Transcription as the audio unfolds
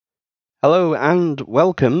Hello and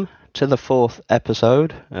welcome to the fourth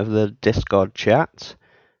episode of the DiscoddChat.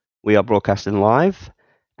 We are broadcasting live,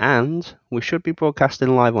 and we should be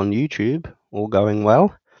broadcasting live on YouTube, all going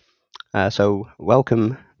well. So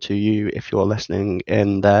welcome to you if you're listening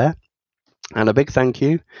in there. And a big thank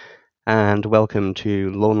you and welcome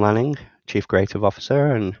to Lorne Lanning, Chief Creative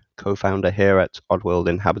Officer and co-founder here at Oddworld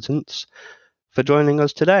Inhabitants, for joining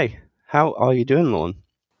us today. How are you doing, Lorne?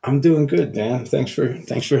 I'm doing good, Dan. Thanks for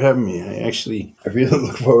having me. I really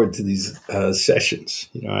look forward to these sessions.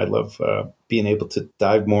 I love being able to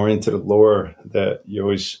dive more into the lore that you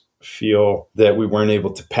always feel that we weren't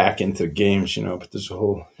able to pack into the games. But there's a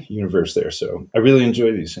whole universe there. So I really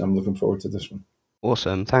enjoy these. I'm looking forward to this one.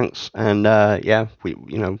 Awesome, thanks. And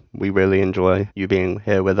we really enjoy you being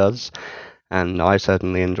here with us, and I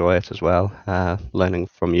certainly enjoy it as well, learning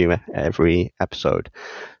from you every episode.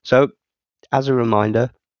 So, as a reminder,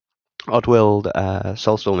 Oddworld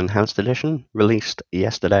Soulstorm Enhanced Edition released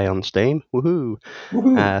yesterday on Steam. Woohoo!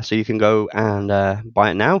 So you can go and buy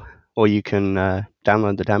it now, or you can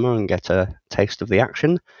download the demo and get a taste of the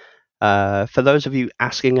action. For those of you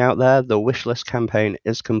asking out there, the wishlist campaign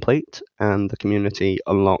is complete and the community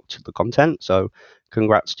unlocked the content. So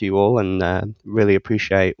congrats to you all, and really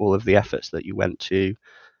appreciate all of the efforts that you went to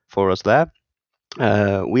for us there.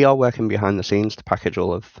 We are working behind the scenes to package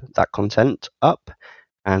all of that content up,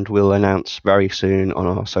 and we'll announce very soon on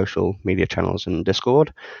our social media channels and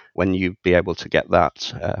Discord when you'll be able to get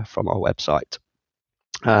that from our website.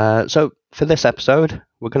 So for this episode,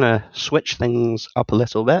 we're going to switch things up a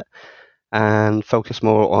little bit and focus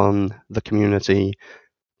more on the community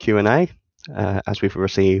Q&A, as we've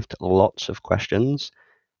received lots of questions.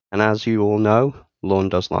 And as you all know, Lorne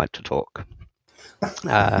does like to talk.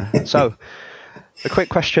 So a quick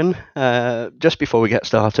question just before we get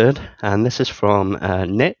started, and this is from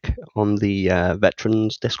Nick on the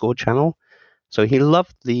Veterans Discord channel. So he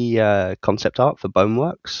loved the concept art for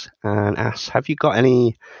Boneworks and asks, have you got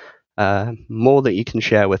any more that you can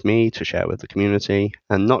share with me to share with the community,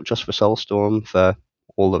 and not just for Soulstorm, for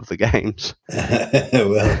all of the games?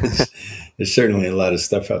 Well, there's certainly a lot of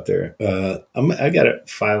stuff out there. I got a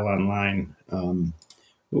file online.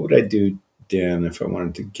 What would I do, Dan, if I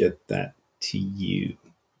wanted to get that to you?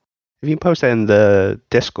 If you post it in the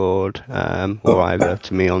Discord, or either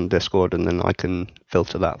to me on Discord, and then I can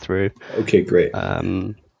filter that through. Okay, great.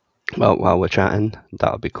 Well, while we're chatting,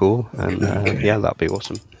 that would be cool, and okay. Yeah, that'd be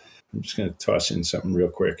awesome. I'm just going to toss in something real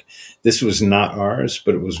quick. This was not ours,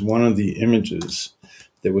 but it was one of the images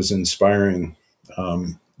that was inspiring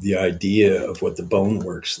the idea of what the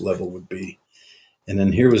Boneworks level would be. And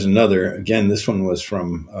then here was another. Again, this one was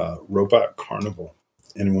from Robot Carnival.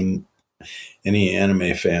 Any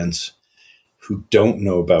anime fans who don't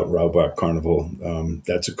know about Robot Carnival,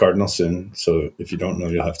 that's a cardinal sin. So if you don't know,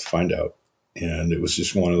 you'll have to find out. And it was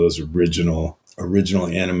just one of those original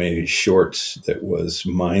anime shorts that was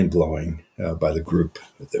mind-blowing by the group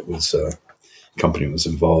that was company was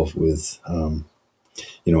involved with,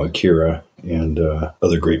 Akira and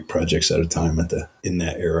other great projects at a time in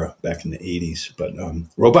that era back in the 80s. But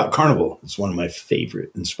Robot Carnival is one of my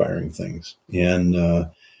favorite inspiring things. And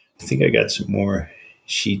I think I got some more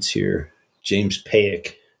sheets here. James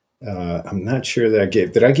Payek. I'm not sure that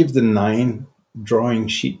did I give the 9 drawing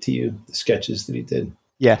sheet to you, the sketches that he did?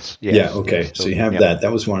 Yes. Yeah. Okay. Yes, so you have that.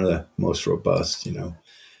 That was one of the most robust, And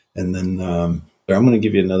then I'm going to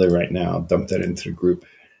give you another right now. I'll dump that into the group.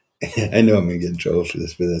 I know I'm going to get in trouble for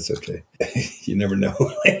this, but that's okay. You never know.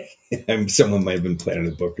 Someone might have been planning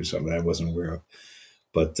a book or something I wasn't aware of.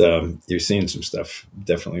 But you're seeing some stuff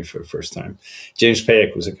definitely for the first time. James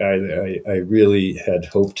Payek was a guy that I really had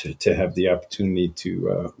hoped to have the opportunity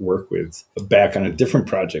to work with back on a different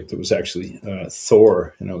project that was actually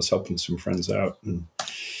Thor, and I was helping some friends out. And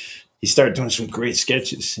he started doing some great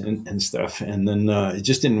sketches and stuff. And then it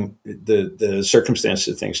just didn't, the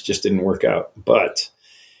circumstances of things just didn't work out. But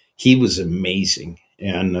he was amazing.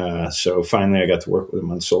 And so finally I got to work with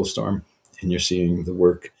him on Soulstorm, and you're seeing the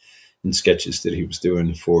work and sketches that he was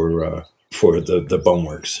doing for the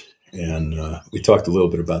Boneworks. And we talked a little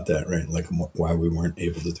bit about that, right? Like why we weren't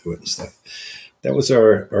able to do it and stuff. That was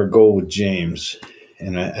our goal with James.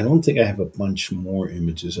 And I don't think I have a bunch more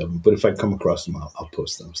images of them, but if I come across them, I'll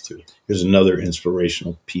post those too. Here's another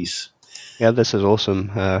inspirational piece. Yeah, this is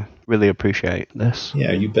awesome. Really appreciate this.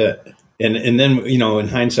 Yeah, you bet. And then, in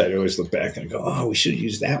hindsight, I always look back and I go, oh, we should have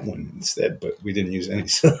used that one instead, but we didn't use any.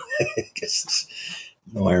 So I guess there's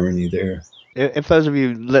no irony there. If those of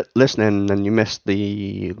you listening and you missed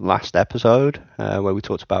the last episode where we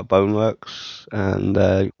talked about Boneworks and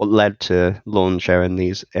what led to Lorne sharing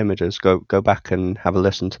these images, go back and have a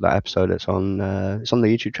listen to that episode. It's on the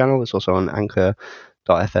YouTube channel. It's also on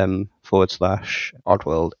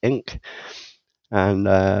anchor.fm/Oddworld Inc.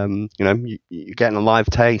 And you're getting a live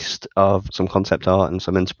taste of some concept art and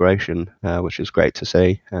some inspiration, which is great to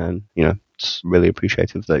see. And it's really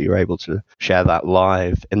appreciative that you're able to share that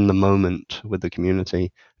live in the moment with the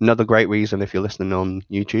community. Another great reason, if you're listening on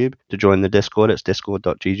YouTube, to join the Discord. It's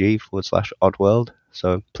discord.gg/Oddworld.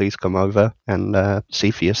 So please come over and see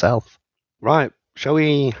for yourself. Right. Shall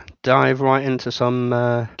we dive right into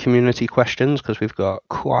some community questions? Because we've got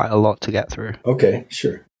quite a lot to get through. Okay,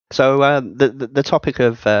 sure. So the topic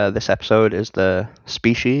of this episode is the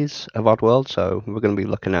species of Oddworld. So we're going to be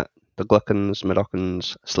looking at the Gluckans,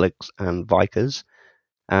 Mudokons, Sligs, and Vikers.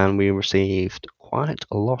 And we received quite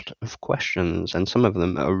a lot of questions, and some of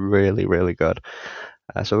them are really, really good.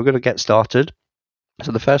 So we're going to get started.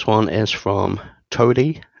 So the first one is from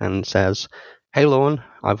Toady and says, "Hey Lorne,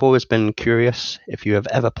 I've always been curious if you have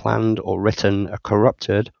ever planned or written a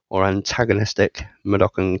corrupted or antagonistic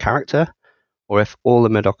Mudokon character, or if all the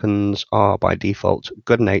Mudokons are by default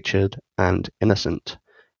good-natured and innocent.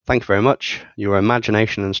 Thank you very much. Your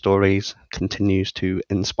imagination and stories continues to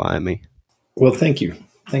inspire me." Well, thank you.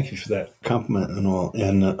 Thank you for that compliment and all.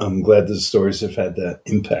 And I'm glad the stories have had that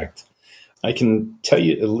impact. I can tell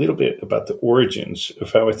you a little bit about the origins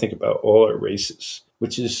of how I think about all our races,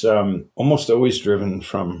 which is almost always driven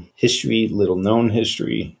from history, little-known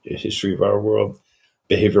history, the history of our world,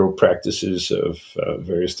 behavioral practices of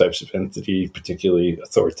various types of entity, particularly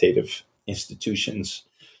authoritative institutions,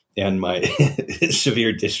 and my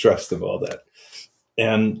severe distrust of all that.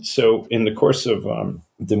 And so in the course of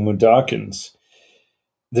the Mudokons,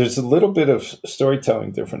 there's a little bit of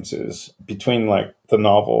storytelling differences between like the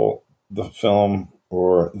novel, the film,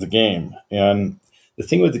 or the game. And the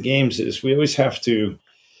thing with the games is we always have to,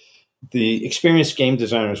 the experienced game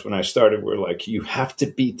designers when I started were like, you have to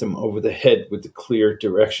beat them over the head with the clear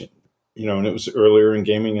direction, and it was earlier in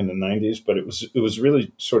gaming in the 90s, but it was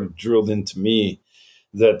really sort of drilled into me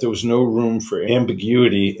that there was no room for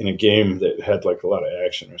ambiguity in a game that had like a lot of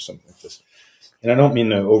action or something like this. And I don't mean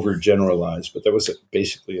to overgeneralize, but that was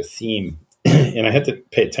basically a theme. And I had to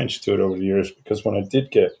pay attention to it over the years, because when I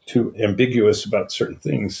did get too ambiguous about certain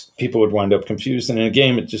things, people would wind up confused. And in a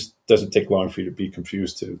game, it just doesn't take long for you to be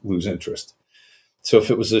confused to lose interest. So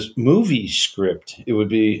if it was a movie script, it would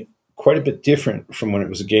be quite a bit different from when it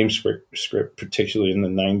was a game script, particularly in the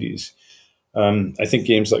 90s. I think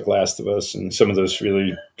games like Last of Us and some of those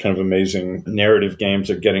really kind of amazing narrative games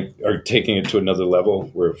are taking it to another level,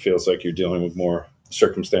 where it feels like you're dealing with more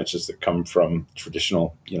circumstances that come from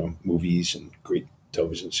traditional, movies and great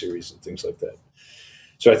television series and things like that.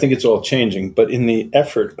 So I think it's all changing. But in the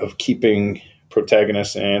effort of keeping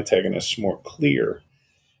protagonists and antagonists more clear,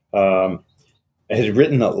 I had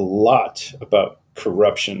written a lot about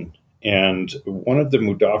corruption, and wanted the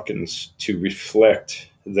Mudokons to reflect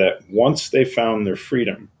that once they found their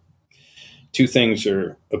freedom, two things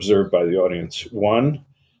are observed by the audience. One,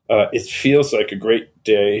 it feels like a great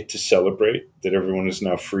day to celebrate that everyone is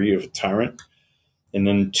now free of a tyrant. And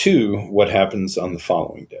then two, what happens on the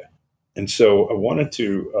following day. And so I wanted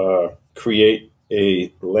to create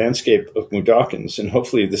a landscape of Mudokons, and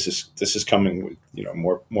hopefully this is coming with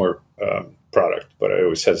more product. But I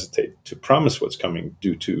always hesitate to promise what's coming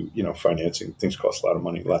due to financing. Things cost a lot of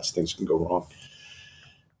money. Lots of things can go wrong.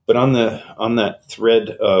 But on that thread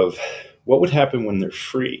of what would happen when they're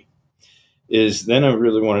free, is then I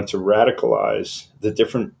really wanted to radicalize the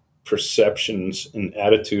different perceptions and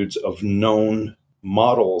attitudes of known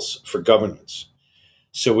models for governance.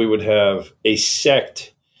 So we would have a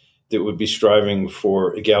sect that would be striving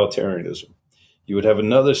for egalitarianism. You would have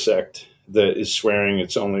another sect that is swearing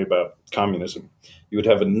it's only about communism. You would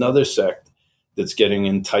have another sect that's getting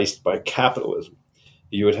enticed by capitalism.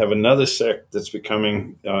 You would have another sect that's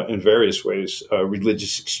becoming, in various ways,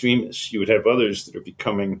 religious extremists. You would have others that are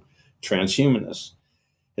becoming transhumanists.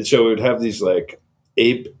 And so we would have these like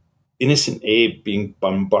innocent Abe being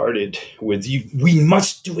bombarded with, we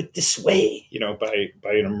must do it this way, by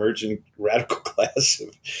an emerging radical class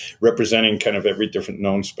of representing kind of every different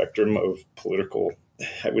known spectrum of political,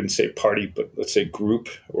 I wouldn't say party, but let's say group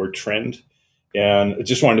or trend. And I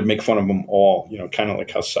just wanted to make fun of them all, kind of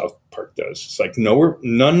like how South Park does. It's like,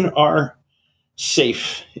 none are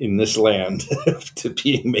safe in this land to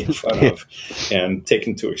being made fun of and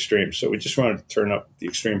taken to extremes. So we just wanted to turn up the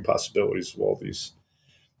extreme possibilities of all these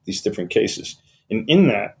different cases. And in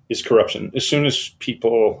that is corruption. As soon as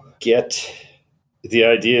people get the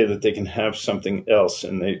idea that they can have something else,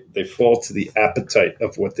 and they fall to the appetite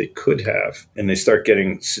of what they could have, and they start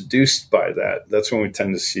getting seduced by that. That's when we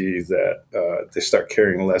tend to see that they start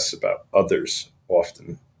caring less about others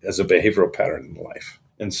often as a behavioral pattern in life.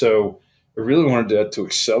 And so I really wanted that to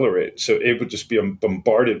accelerate. So Abe would just be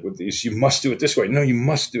bombarded with these, you must do it this way. No, you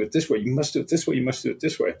must do it this way. You must do it this way. You must do it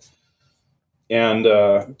this way. And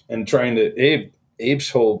trying to, Abe's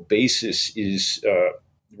whole basis is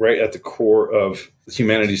right at the core of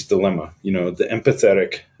humanity's dilemma. You know, the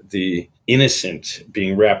empathetic, the innocent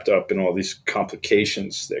being wrapped up in all these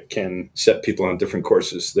complications that can set people on different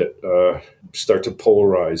courses that start to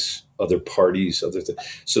polarize other parties, other things.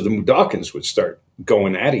 So the Mudokons would start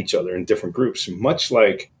going at each other in different groups, much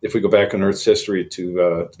like if we go back in Earth's history to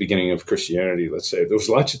the beginning of Christianity, let's say, there was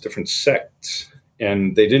lots of different sects,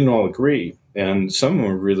 and they didn't all agree, and some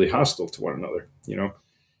were really hostile to one another, you know.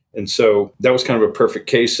 And so that was kind of a perfect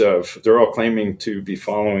case of they're all claiming to be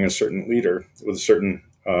following a certain leader with a certain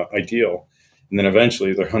ideal. And then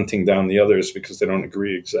eventually they're hunting down the others because they don't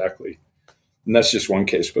agree exactly. And that's just one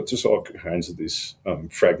case, but there's all kinds of these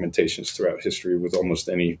fragmentations throughout history with almost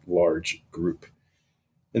any large group.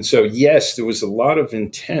 And so, yes, there was a lot of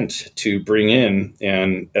intent to bring in,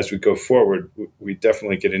 and as we go forward, we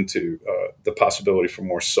definitely get into the possibility for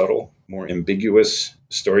more subtle, more ambiguous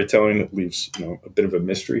storytelling that leaves, you know, a bit of a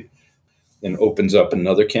mystery and opens up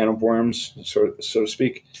another can of worms, so to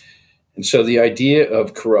speak. And so the idea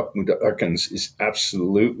of corrupt Mudokons is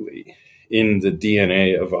absolutely in the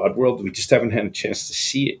DNA of Oddworld. We just haven't had a chance to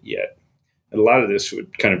see it yet. And a lot of this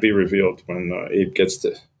would kind of be revealed when Abe gets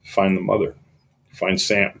to find the mother, find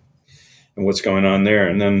Sam, and what's going on there.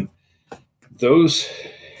 And then those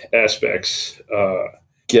aspects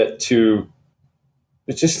get to,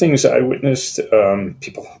 it's just things I witnessed,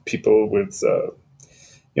 people with,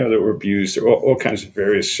 you know, that were abused, or all kinds of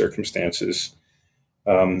various circumstances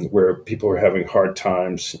where people were having hard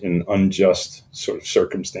times in unjust sort of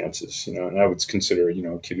circumstances, you know. And I would consider, you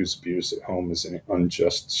know, a kid who's abused at home as an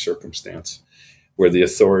unjust circumstance where the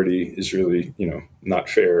authority is really, you know, not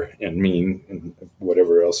fair and mean and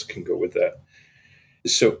whatever else can go with that.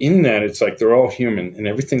 So in that, it's like they're all human, and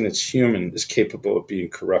everything that's human is capable of being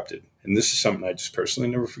corrupted. And this is something I just personally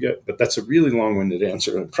never forget, but that's a really long-winded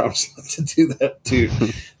answer, and I promise not to do that to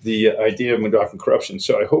the idea of Mudokon corruption.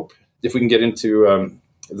 So I hope if we can get into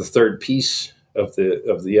the third piece of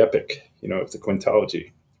the epic, you know, of the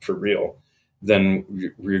quintology for real, then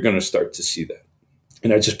we're going to start to see that.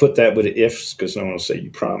 And I just put that with ifs because no one will say you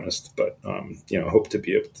promised, but you know, hope to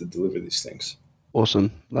be able to deliver these things.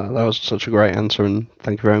 Awesome. That was such a great answer, and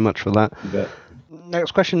thank you very much for that. You bet.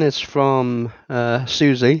 Next question is from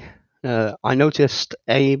Susie. I noticed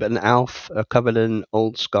Abe and Alf are covered in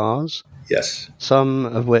old scars. Yes. Some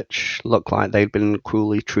of which look like they'd been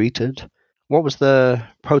cruelly treated. What was the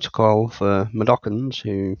protocol for Mudokons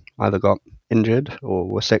who either got injured or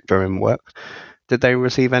were sick during work? Did they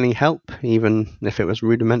receive any help, even if it was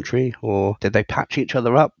rudimentary, or did they patch each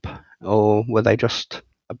other up, or were they just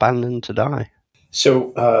abandoned to die?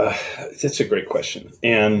 So that's a great question,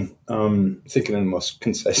 and thinking in the most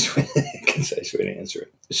concise way to answer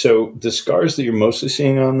it. So the scars that you're mostly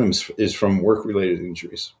seeing on them is from work-related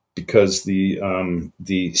injuries, because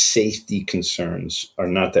the safety concerns are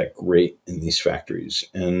not that great in these factories.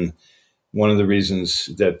 And one of the reasons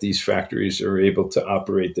that these factories are able to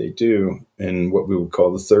operate, they do, in what we would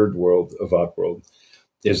call the third world of Oddworld,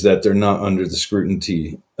 is that they're not under the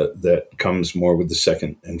scrutiny that comes more with the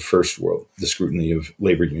second and first world, the scrutiny of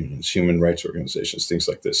labor unions, human rights organizations, things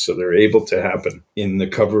like this. So they're able to happen in the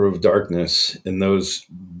cover of darkness in those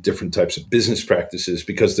different types of business practices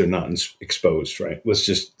because they're not exposed, right? Let's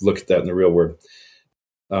just look at that in the real world.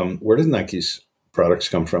 Where did Nike's products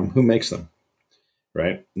come from? Who makes them?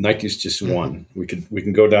 Right? Nike's just one. We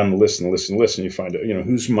can go down the list and list and list, and you find out, you know,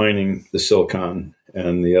 who's mining the silicon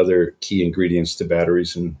and the other key ingredients to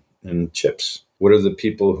batteries and chips. What are the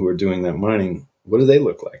people who are doing that mining? What do they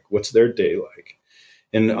look like? What's their day like?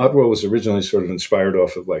 And Oddworld was originally sort of inspired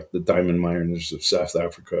off of like the diamond miners of South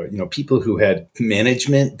Africa, you know, people who had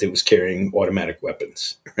management that was carrying automatic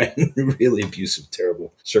weapons, right? Really abusive,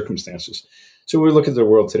 terrible circumstances. So we look at the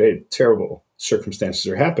world today, terrible circumstances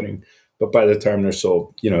are happening. But by the time they're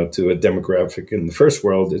sold, you know, to a demographic in the first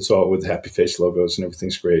world, it's all with happy face logos and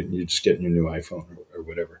everything's great, and you're just getting your new iPhone or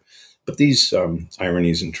whatever. But these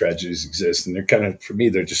ironies and tragedies exist, and they're kind of, for me,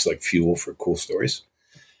 they're just like fuel for cool stories.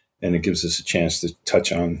 And it gives us a chance to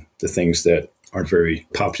touch on the things that aren't very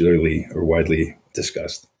popularly or widely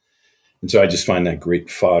discussed. And so I just find that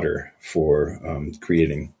great fodder for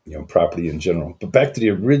creating, property in general. But back to the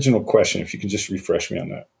original question, if you can just refresh me on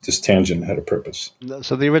that. This tangent had a purpose.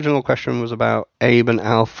 So the original question was about Abe and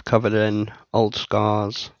Alf covered in old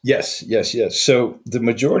scars. Yes. So the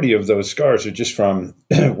majority of those scars are just from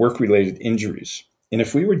work-related injuries. And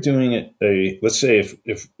if we were doing it, let's say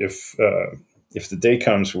if the day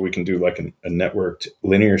comes where we can do like a networked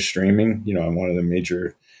linear streaming, on one of the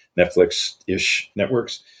major Netflix-ish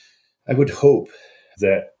networks, I would hope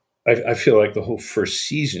that I feel like the whole first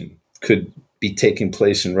season could be taking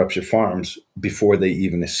place in Rupture Farms before they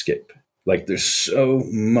even escape. Like there's so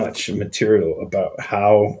much material about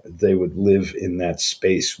how they would live in that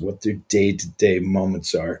space, what their day-to-day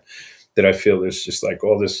moments are, that I feel there's just like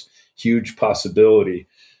all this huge possibility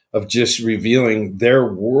of just revealing their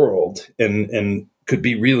world and could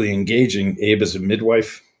be really engaging. Abe as a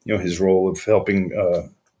midwife, his role of helping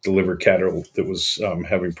deliver cattle that was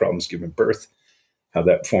having problems giving birth, how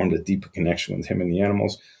that formed a deeper connection with him and the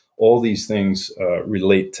animals. All these things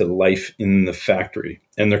relate to life in the factory,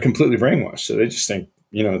 and they're completely brainwashed. So they just think,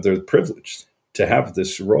 they're privileged to have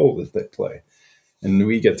this role that they play. And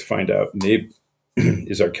we get to find out, and Abe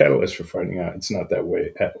is our catalyst for finding out it's not that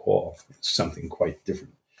way at all. It's something quite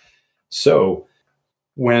different. So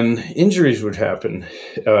when injuries would happen,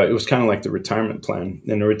 it was kind of like the retirement plan.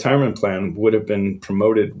 And the retirement plan would have been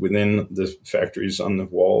promoted within the factories on the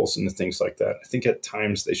walls and the things like that. I think at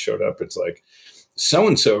times they showed up. It's like,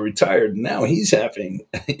 so-and-so retired. Now he's having,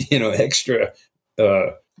 extra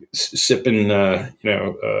sipping,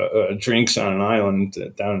 drinks on an island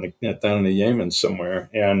down in the Yemen somewhere,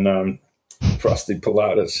 and frosted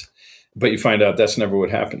paladas. But you find out that's never what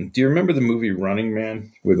happened. Do you remember the movie Running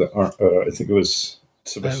Man with, I think it was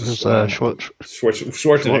Schwarzenegger,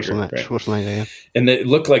 right? Schwarzenegger, yeah. And it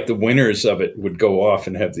looked like the winners of it would go off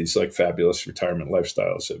and have these like fabulous retirement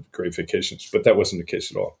lifestyles, have great vacations. But that wasn't the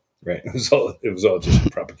case at all, right? It was all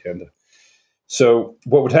just propaganda. So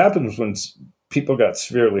what would happen is when people got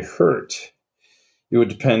severely hurt, it would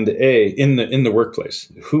depend in the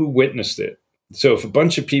workplace who witnessed it. So if a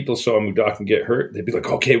bunch of people saw Mudakin get hurt, they'd be like,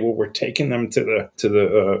 okay, well, we're taking them to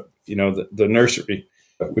the nursery,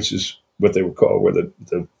 which is what they would call where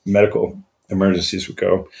the medical emergencies would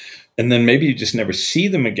go. And then maybe you just never see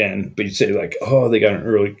them again, but you'd say like, oh, they got an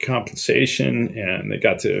early compensation and they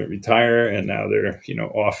got to retire, and now they're,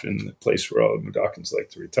 off in the place where all the Mudokins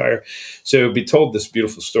like to retire. So it would be told this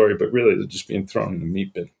beautiful story, but really they're just being thrown in the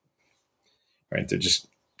meat bin, right? They're just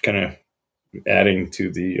kind of adding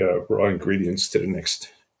to the raw ingredients to the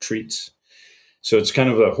next treats. So it's kind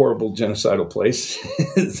of a horrible genocidal place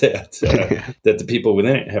that the people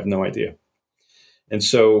within it have no idea. And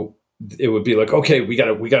so it would be like, okay, we got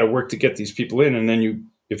to work to get these people in. And then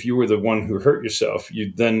if you were the one who hurt yourself,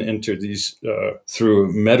 you'd then enter these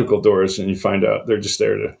through medical doors, and you find out they're just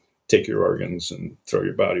there to take your organs and throw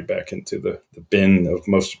your body back into the bin of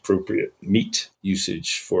most appropriate meat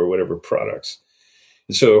usage for whatever products.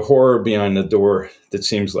 And so a horror behind the door that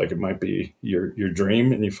seems like it might be your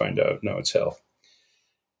dream, and you find out, no, it's hell.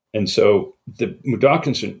 And so the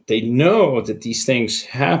Mudokins, they know that these things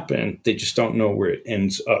happen. They just don't know where it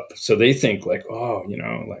ends up. So they think like, oh,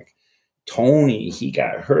 like Tony, he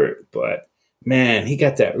got hurt, but man, he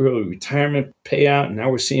got that early retirement payout. And now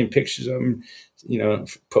we're seeing pictures of him,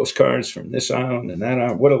 postcards from this island and that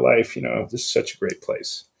island. What a life, this is such a great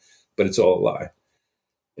place, but it's all a lie.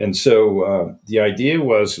 And so the idea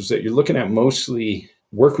was that you're looking at mostly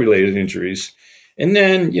work-related injuries. And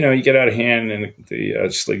then, you get out of hand and the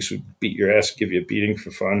sligs would beat your ass, give you a beating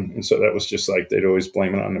for fun. And so that was just like, they'd always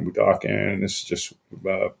blame it on the Mudakin. And this is just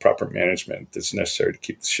proper management that's necessary to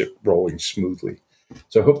keep the ship rolling smoothly.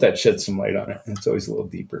 So I hope that sheds some light on it. And it's always a little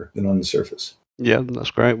deeper than on the surface. Yeah,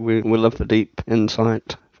 that's great. We love the deep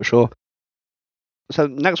insight for sure. So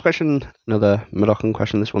next question, another Mudakin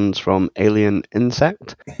question. This one's from Alien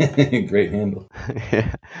Insect. Great handle.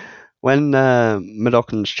 Yeah. When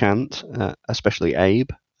Mudokins chant, especially Abe,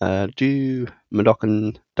 do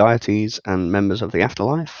Mudokin deities and members of the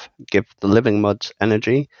afterlife give the living muds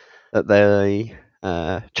energy that they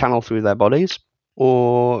channel through their bodies?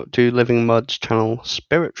 Or do living muds channel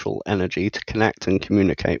spiritual energy to connect and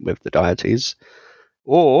communicate with the deities?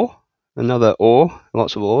 Or,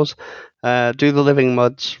 lots of ors, do the living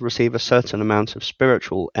muds receive a certain amount of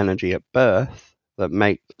spiritual energy at birth that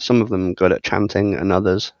make some of them good at chanting and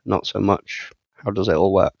others not so much? How does it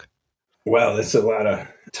all work? Well, there's a lot of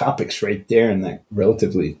topics right there in that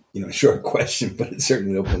relatively, short question, but it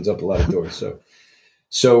certainly opens up a lot of doors.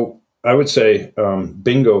 So I would say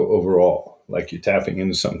bingo overall, like you're tapping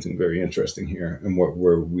into something very interesting here and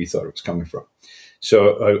where we thought it was coming from.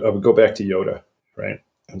 So I would go back to Yoda, right?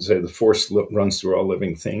 I'd say the Force runs through all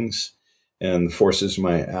living things, and the Force is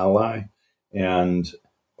my ally. And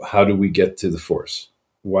how do we get to the Force?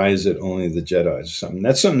 Why is it only the Jedi or something?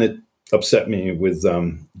 That's something that upset me with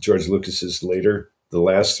George Lucas's the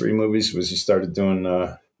last three movies, was he started doing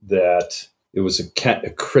that. It was a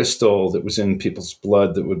crystal that was in people's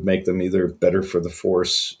blood that would make them either better for the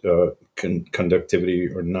Force conductivity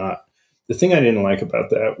or not. The thing I didn't like about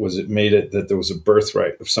that was it made it that there was a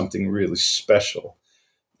birthright of something really special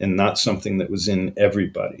and not something that was in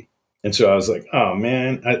everybody. And so I was like, oh,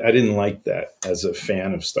 man, I didn't like that as a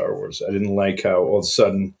fan of Star Wars. I didn't like how all of a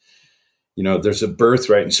sudden, there's a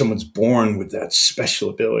birthright and someone's born with that special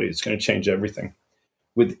ability. It's going to change everything.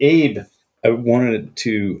 With Abe, I wanted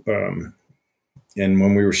to, and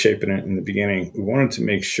when we were shaping it in the beginning, we wanted to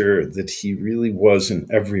make sure that he really was an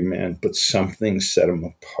everyman, but something set him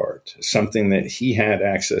apart, something that he had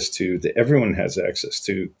access to, that everyone has access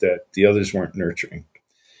to, that the others weren't nurturing.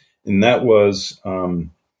 And that was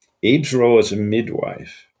Abe's role as a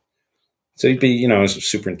midwife. So he'd be, as a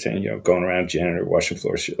superintendent, going around janitor, washing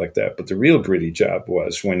floors, shit like that. But the real gritty job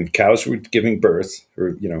was when cows were giving birth,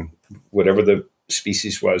 or, whatever the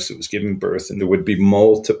species was that was giving birth, and there would be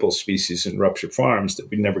multiple species in rupture farms that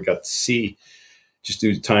we never got to see just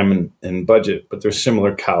due to time and budget. But there's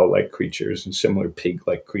similar cow-like creatures and similar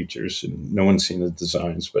pig-like creatures, and no one's seen the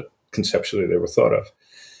designs, but conceptually they were thought of.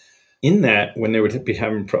 In that, when they would be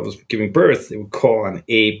having problems giving birth, they would call on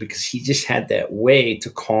Abe because he just had that way to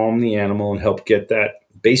calm the animal and help get that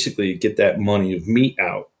money of meat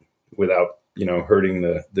out without, hurting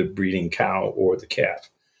the breeding cow or the calf.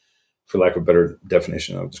 For lack of a better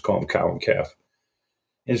definition, I'll just call them cow and calf.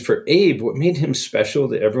 And for Abe, what made him special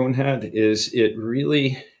that everyone had is it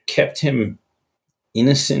really kept him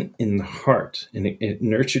innocent in the heart, and it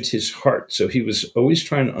nurtured his heart. So he was always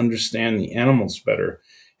trying to understand the animals better.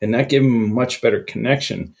 And that gave him a much better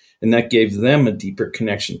connection. And that gave them a deeper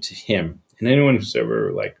connection to him. And anyone who's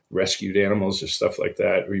ever rescued animals or stuff like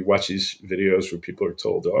that, or you watch these videos where people are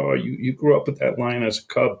told, oh, you grew up with that lion as a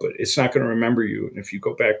cub, but it's not going to remember you. And if you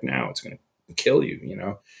go back now, it's going to kill you,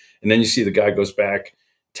 And then you see the guy goes back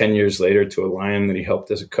 10 years later to a lion that he helped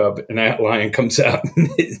as a cub, and that lion comes out.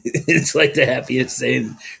 It's like the happiest day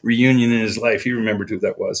reunion in his life. He remembered who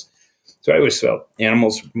that was. So I always felt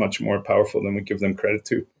animals much more powerful than we give them credit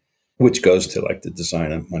to, which goes to the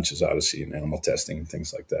design of Munch's Odyssey and animal testing and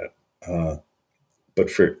things like that. But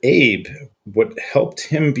for Abe, what helped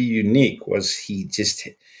him be unique was he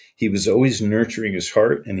was always nurturing his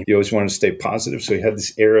heart, and he always wanted to stay positive. So he had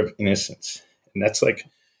this air of innocence, and that's a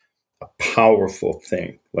powerful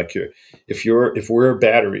thing. If we're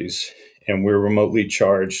batteries and we're remotely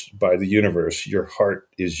charged by the universe, your heart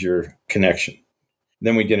is your connection.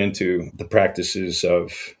 Then we get into the practices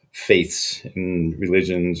of faiths and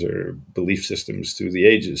religions or belief systems through the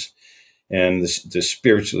ages. And the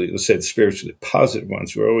spiritually positive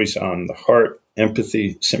ones were always on the heart,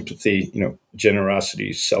 empathy, sympathy,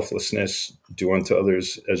 generosity, selflessness, do unto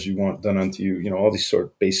others as you want done unto you, all these sort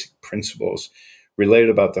of basic principles related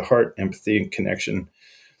about the heart, empathy, and connection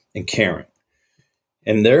and caring.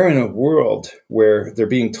 And they're in a world where they're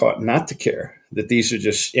being taught not to care, that these are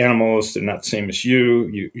just animals. They're not the same as you.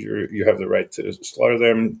 You have the right to slaughter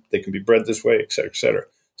them. They can be bred this way, et cetera, et cetera.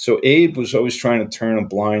 So Abe was always trying to turn a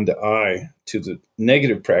blind eye to the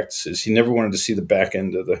negative practices. He never wanted to see the back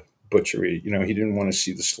end of the butchery. He didn't want to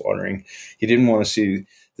see the slaughtering. He didn't want to see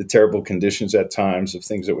the terrible conditions at times of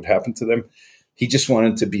things that would happen to them. He just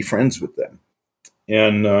wanted to be friends with them.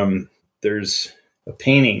 And there's a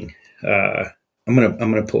painting. I'm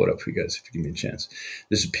gonna pull it up for you guys if you give me a chance.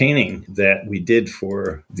 There's a painting that we did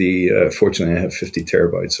for the. Fortunately, I have 50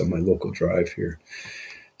 terabytes on my local drive here.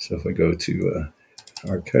 So if I go to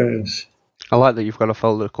archives, I like that you've got a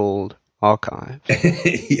folder called Archives.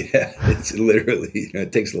 Yeah, it's literally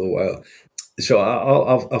it takes a little while. So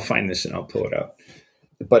I'll find this and I'll pull it out.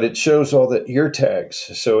 But it shows all the ear tags.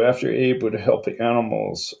 So after Abe would help the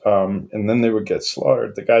animals, and then they would get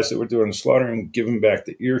slaughtered, the guys that were doing the slaughtering give him back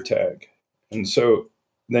the ear tag. And so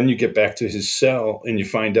then you get back to his cell and you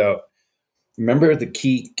find out, remember the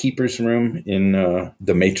keeper's room in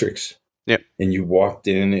The Matrix? Yep. And you walked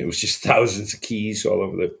in, it was just thousands of keys all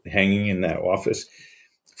over hanging in that office.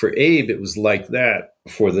 For Abe, it was like that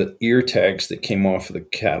for the ear tags that came off of the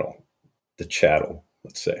chattel,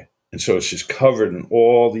 let's say. And so it's just covered in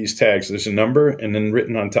all these tags. There's a number, and then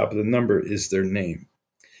written on top of the number is their name.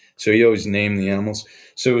 So he always named the animals.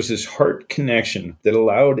 So it was this heart connection that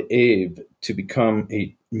allowed Abe to become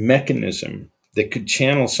a mechanism that could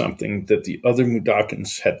channel something that the other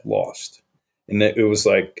Mudokons had lost. And that it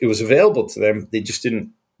was available to them. They just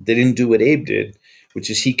didn't do what Abe did, which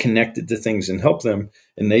is he connected to things and helped them,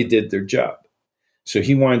 and they did their job. So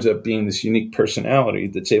he winds up being this unique personality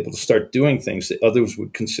that's able to start doing things that others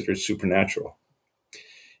would consider supernatural.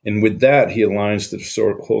 And with that, he aligns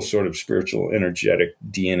the whole sort of spiritual, energetic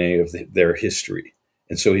DNA of their history.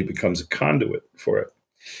 And so he becomes a conduit for it.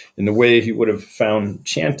 And the way he would have found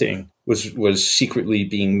chanting was secretly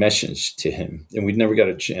being messaged to him. And we'd never got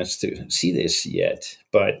a chance to see this yet.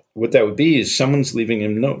 But what that would be is someone's leaving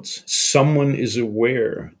him notes. Someone is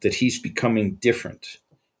aware that he's becoming different.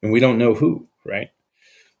 And we don't know who, right?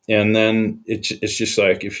 And then it's just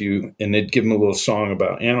like and they'd give him a little song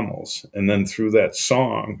about animals. And then through that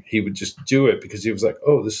song, he would just do it because he was like,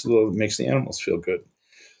 oh, this makes the animals feel good.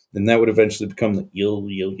 And that would eventually become the yo,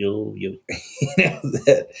 yo, yo, yo,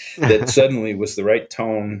 that suddenly was the right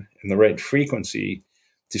tone and the right frequency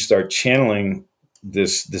to start channeling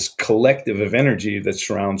this collective of energy that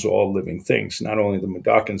surrounds all living things, not only the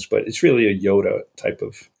Mudokons, but it's really a Yoda type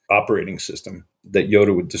of operating system that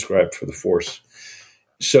Yoda would describe for the Force.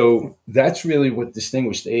 So that's really what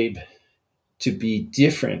distinguished Abe to be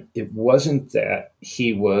different. It wasn't that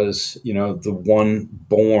he was, the one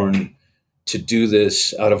born to do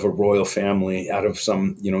this out of a royal family, out of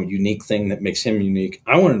some, unique thing that makes him unique.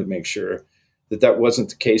 I wanted to make sure that wasn't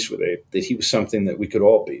the case with Abe, that he was something that we could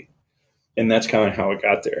all be. And that's kind of how it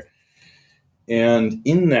got there. And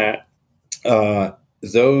in that,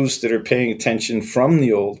 those that are paying attention from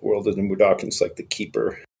the old world of the Mudokons, like the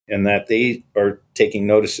Keeper, and that they are taking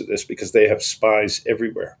notice of this because they have spies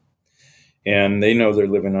everywhere. And they know they're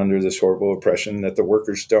living under this horrible oppression that the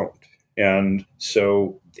workers don't. And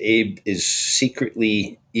so Abe is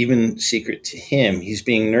even secret to him, he's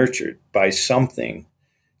being nurtured by someone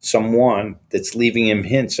that's leaving him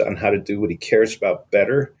hints on how to do what he cares about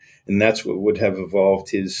better. And that's what would have evolved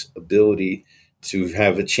his ability to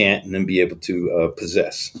have a chant and then be able to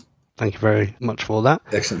possess. Thank you very much for that.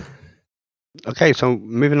 Excellent. Okay, so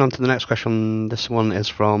moving on to the next question. This one is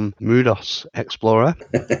from Mudos Explorer.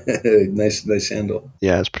 Nice handle.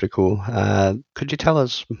 Yeah, it's pretty cool. Could you tell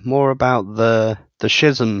us more about the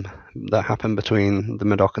schism that happened between the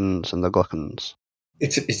Mudokons and the Glukkons?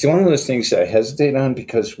 It's one of those things I hesitate on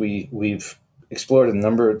because we've explored a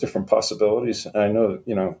number of different possibilities. I know,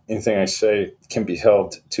 anything I say can be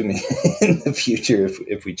held to me in the future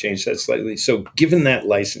if we change that slightly. So given that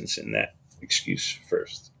license and that excuse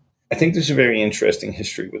first, I think there's a very interesting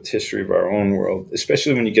history with the history of our own world,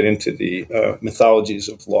 especially when you get into the mythologies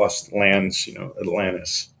of lost lands,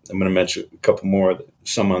 Atlantis. I'm going to mention a couple more that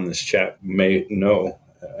some on this chat may know,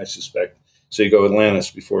 I suspect. So you go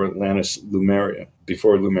Atlantis, before Atlantis, Lemuria.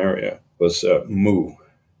 Before Lemuria was Mu.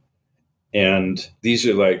 And these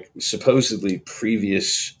are like supposedly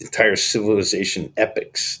previous entire civilization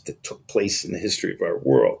epics that took place in the history of our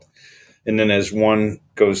world. And then as one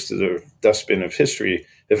goes to the dustbin of history,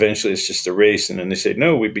 eventually it's just erased. And then they say,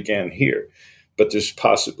 no, we began here. But there's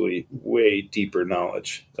possibly way deeper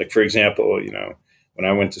knowledge. Like, for example, when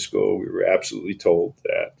I went to school, we were absolutely told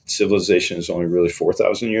that civilization is only really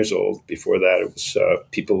 4,000 years old. Before that, it was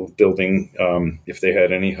people building, if they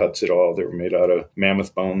had any huts at all, they were made out of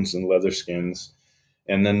mammoth bones and leather skins.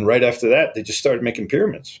 And then right after that, they just started making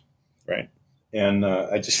pyramids, right? And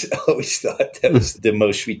I just always thought that was the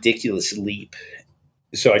most ridiculous leap.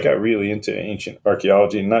 So I got really into ancient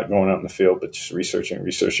archaeology, not going out in the field, but just researching.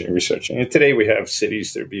 And today we have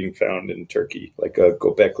cities that are being found in Turkey, like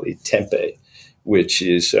Göbekli Tepe, which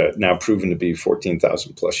is now proven to be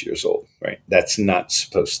 14,000 plus years old, right? That's not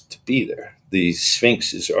supposed to be there. The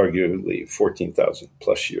Sphinx is arguably 14,000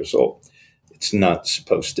 plus years old. It's not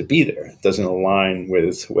supposed to be there. It doesn't align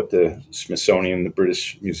with what the Smithsonian, the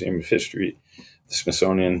British Museum of History, the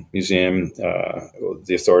Smithsonian Museum,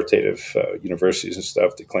 the authoritative universities and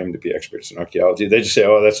stuff that claim to be experts in archaeology. They just say,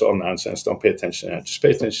 oh, that's all nonsense. Don't pay attention to that. Just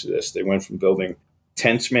pay attention to this. They went from building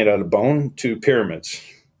tents made out of bone to pyramids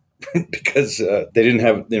because they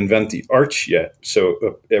didn't invent the arch yet.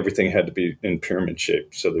 So everything had to be in pyramid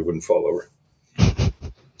shape so they wouldn't fall over.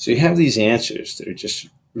 So you have these answers that are just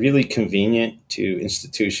really convenient to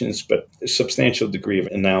institutions, but a substantial degree of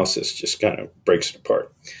analysis just kind of breaks it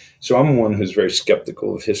apart. So I'm one who's very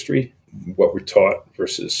skeptical of history, what we're taught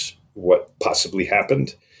versus what possibly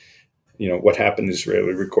happened. What happened is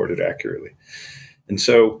rarely recorded accurately. And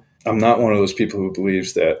so I'm not one of those people who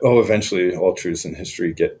believes that, eventually all truths in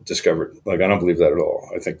history get discovered. Like, I don't believe that at all.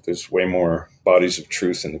 I think there's way more bodies of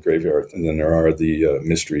truth in the graveyard than there are the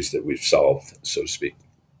mysteries that we've solved, so to speak.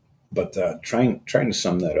 But trying to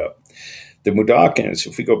sum that up, the Mudokons,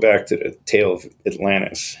 if we go back to the tale of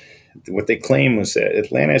Atlantis, what they claim was that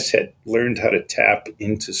Atlantis had learned how to tap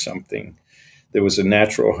into something there was a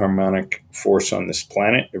natural harmonic force on this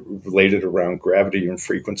planet. It related around gravity and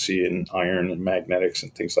frequency and iron and magnetics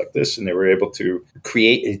and things like this. And they were able to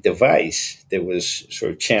create a device that was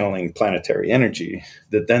sort of channeling planetary energy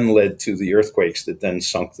that then led to the earthquakes that then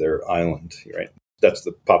sunk their island, right? That's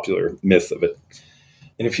the popular myth of it.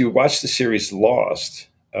 And if you watch the series Lost,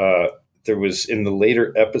 there was in the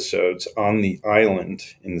later episodes on the island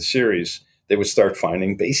in the series, they would start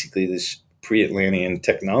finding basically this pre-Atlantean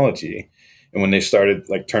technology. And when they started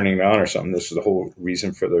like turning it on or something, this is the whole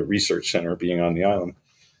reason for the research center being on the island.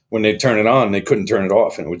 When they turn it on, they couldn't turn it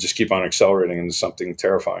off, and it would just keep on accelerating into something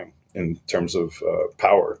terrifying in terms of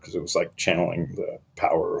power, because it was like channeling the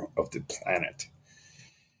power of the planet.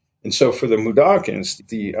 And so for the Mudokons,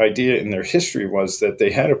 the idea in their history was that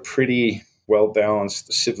they had a pretty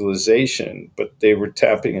well-balanced civilization, but they were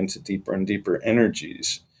tapping into deeper and deeper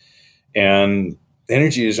energies. And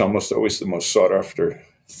energy is almost always the most sought-after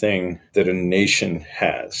thing that a nation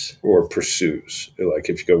has or pursues. Like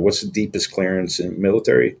if you go, what's the deepest clearance in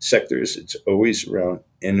military sectors? It's always around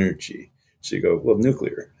energy. So you go, well,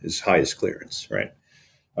 nuclear is highest clearance, right?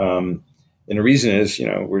 And the reason is,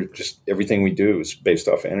 we're just, everything we do is based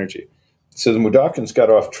off energy. So the Mudokons got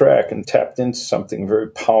off track and tapped into something very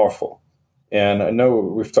powerful. And I know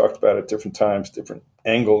we've talked about it different times, different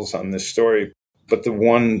angles on this story, but the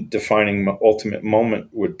one defining ultimate moment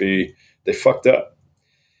would be they fucked up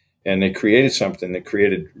and they created something that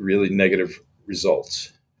created really negative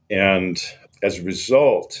results. And as a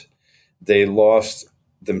result, they lost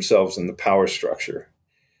themselves in the power structure.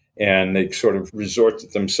 And they sort of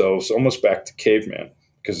resorted themselves almost back to caveman,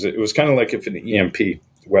 because it was kind of like if an EMP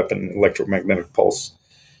weapon, electromagnetic pulse,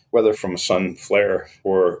 whether from a sun flare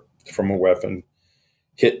or from a weapon,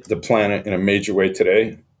 hit the planet in a major way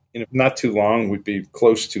today. In not too long, we'd be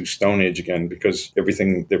close to Stone Age again, because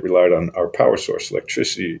everything that relied on our power source,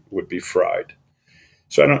 electricity, would be fried.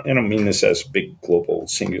 So I don't mean this as a big global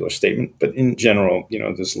singular statement, but in general,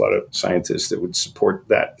 there's a lot of scientists that would support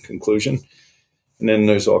that conclusion. And then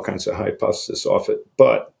there's all kinds of hypotheses off it.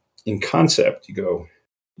 But in concept, you go,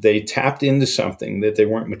 they tapped into something that they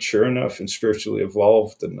weren't mature enough and spiritually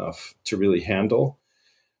evolved enough to really handle.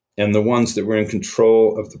 And the ones that were in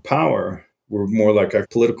control of the power were more like our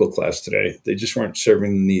political class today. They just weren't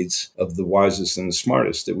serving the needs of the wisest and the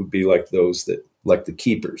smartest. It would be like those that, like the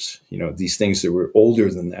keepers, these things that were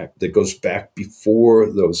older than that goes back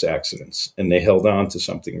before those accidents. And they held on to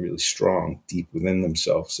something really strong deep within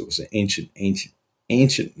themselves. It was an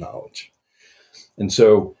ancient knowledge. And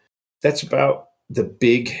so that's about the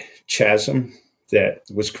big chasm that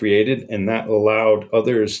was created, and that allowed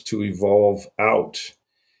others to evolve out.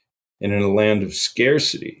 And in a land of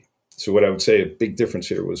scarcity. So what I would say a big difference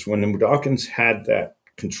here was when the Mudokons had that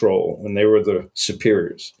control, when they were the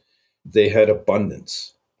superiors, they had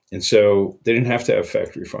abundance. And so they didn't have to have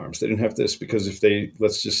factory farms. They didn't have this, because if they,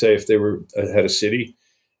 let's just say if they had a city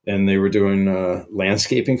and they were doing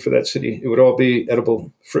landscaping for that city, it would all be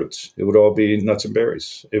edible fruits. It would all be nuts and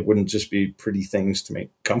berries. It wouldn't just be pretty things to make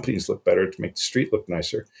companies look better, to make the street look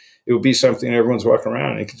nicer. It would be something everyone's walking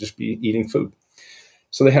around and it could just be eating food.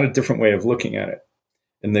 So they had a different way of looking at it.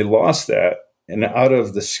 And they lost that. And out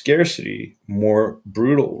of the scarcity, more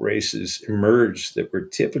brutal races emerged that were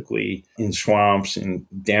typically in swamps and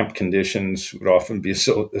damp conditions, would often be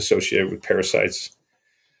associated with parasites.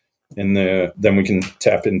 And then we can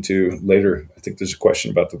tap into later, I think there's a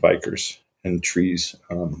question about the Vikers and trees.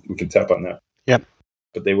 We can tap on that. Yep.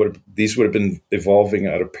 But these would have been evolving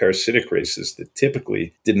out of parasitic races that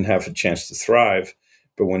typically didn't have a chance to thrive.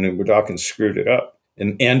 But when the Mudokons screwed it up,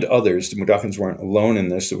 and others, the Mudokons weren't alone in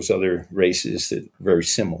this. There was other races that were very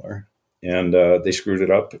similar. And they screwed it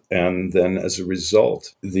up. And then as a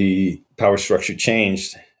result, the power structure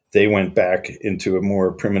changed. They went back into a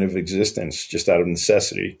more primitive existence just out of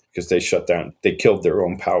necessity, because they shut down. They killed their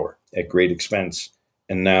own power at great expense.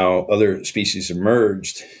 And now other species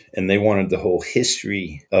emerged, and they wanted the whole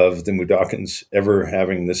history of the Mudokons ever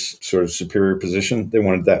having this sort of superior position. They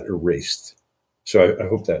wanted that erased. So I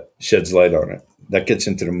hope that sheds light on it. That gets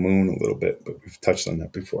into the moon a little bit, but we've touched on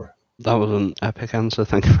that before. That was an epic answer.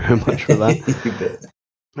 Thank you very much for that. You bet.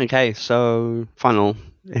 Okay, so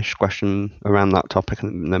final-ish question around that topic,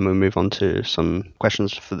 and then we'll move on to some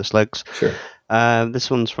questions for the slugs. Sure. This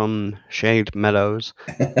one's from Shaved Meadows.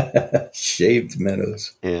 Shaved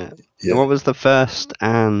Meadows. Yeah. What was the first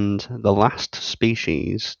and the last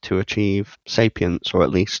species to achieve sapience, or at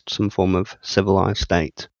least some form of civilized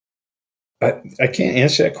state? I can't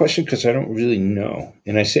answer that question because I don't really know.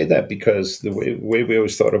 And I say that because the way we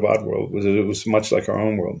always thought of Oddworld was that it was much like our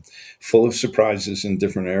own world, full of surprises in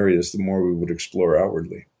different areas the more we would explore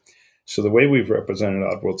outwardly. So the way we've represented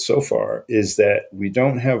Oddworld so far is that we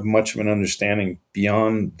don't have much of an understanding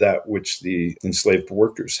beyond that which the enslaved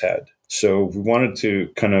workers had. So we wanted to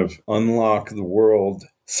kind of unlock the world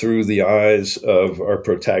through the eyes of our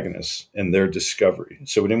protagonists and their discovery.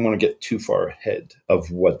 So we didn't want to get too far ahead of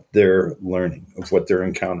what they're learning, of what they're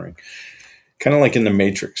encountering. Kind of like in the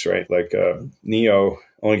Matrix, right? Like Neo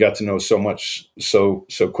only got to know so much so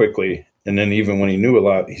quickly. And then even when he knew a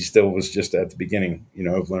lot, he still was just at the beginning,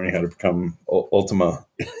 of learning how to become Ultima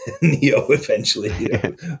Neo eventually,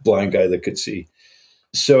 blind guy that could see.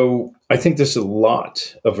 So I think there's a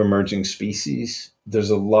lot of emerging species.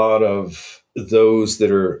 There's a lot of those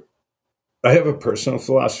that are, I have a personal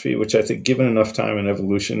philosophy, which I think given enough time in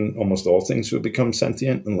evolution, almost all things would become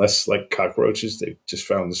sentient, unless like cockroaches, they've just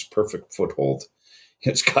found this perfect foothold.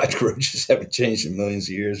 Cockroaches haven't changed in millions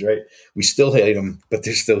of years, right? We still hate them, but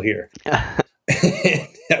they're still here.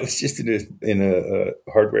 I was just in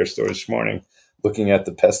a hardware store this morning looking at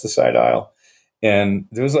the pesticide aisle. And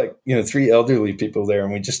there was like, 3 elderly people there,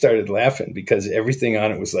 and we just started laughing because everything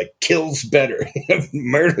on it was like, kills better,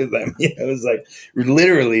 murder them. It was like,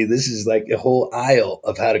 literally, this is like a whole aisle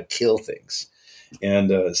of how to kill things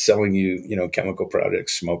and selling you, chemical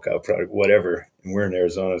products, smoke out product, whatever. And we're in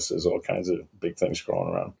Arizona, so there's all kinds of big things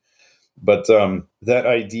going around. But that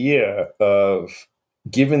idea of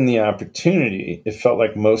given the opportunity, it felt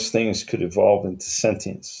like most things could evolve into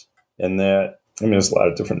sentience. And that, there's a lot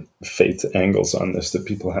of different faith angles on this that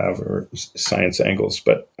people have, or science angles.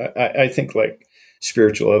 But I think like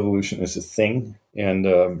spiritual evolution is a thing. And,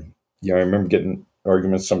 I remember getting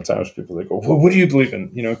arguments sometimes. People they go, well, what do you believe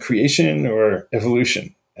in? Creation or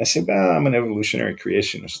evolution? I said, well, I'm an evolutionary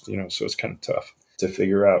creationist, so it's kind of tough to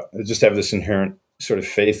figure out. I just have this inherent sort of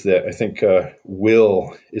faith that I think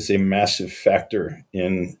will is a massive factor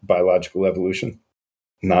in biological evolution.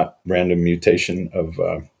 Not random mutation of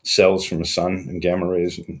cells from the sun and gamma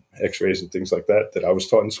rays and X-rays and things like that I was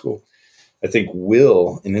taught in school. I think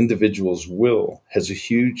an individual's will has a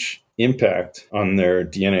huge impact on their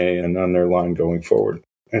DNA and on their line going forward.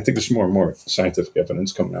 And I think there's more and more scientific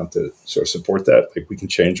evidence coming out to sort of support that. Like we can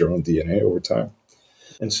change our own DNA over time.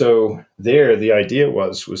 And so the idea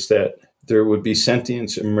was that there would be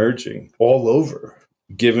sentience emerging all over,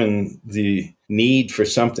 given the need for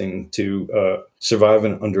something to survive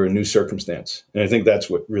under a new circumstance. And I think that's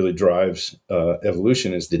what really drives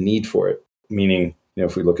evolution is the need for it. Meaning,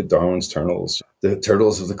 if we look at Darwin's turtles, the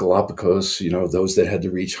turtles of the Galapagos, those that had to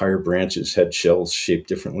reach higher branches had shells shaped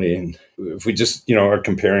differently. And if we just, are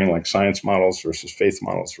comparing like science models versus faith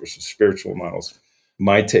models versus spiritual models,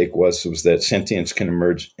 my take was that sentience can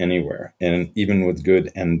emerge anywhere, and even with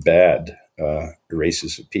good and bad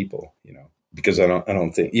races of people, because I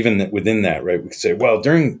don't think even within that, right, we could say, well,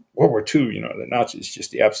 during World War II, the Nazis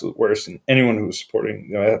just the absolute worst, and anyone who was supporting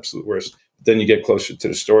the absolute worst. Then you get closer to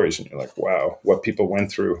the stories and you're like, wow, what people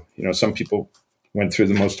went through. Some people went through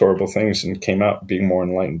the most horrible things and came out being more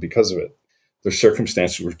enlightened because of it. Their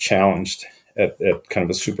circumstances were challenged at kind of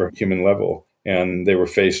a superhuman level, and they were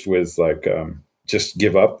faced with like just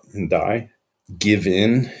give up and die, give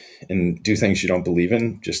in and do things you don't believe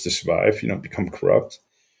in just to survive, become corrupt,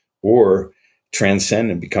 or transcend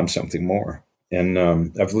and become something more. And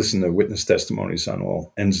I've listened to witness testimonies on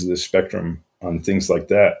all ends of the spectrum on things like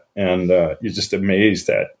that. And you're just amazed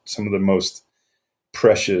at some of the most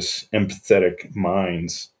precious, empathetic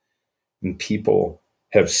minds and people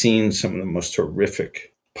have seen some of the most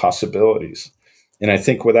horrific possibilities. And I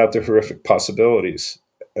think without the horrific possibilities,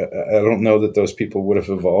 I don't know that those people would have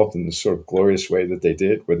evolved in the sort of glorious way that they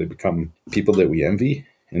did, where they become people that we envy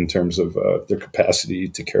in terms of their capacity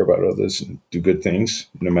to care about others and do good things,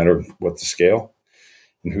 no matter what the scale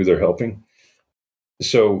and who they're helping.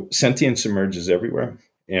 So sentience emerges everywhere,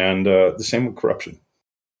 and the same with corruption.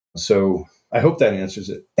 So I hope that answers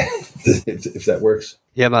it, if that works.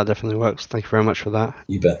 Yeah, that definitely works. Thank you very much for that.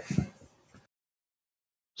 You bet.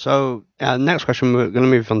 So next question, we're going to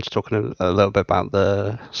move on to talking a little bit about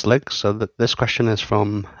the sligs. So this question is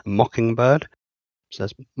from Mockingbird. It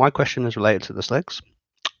says, my question is related to the sligs.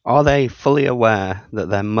 Are they fully aware that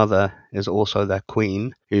their mother is also their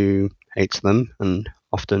queen, who hates them and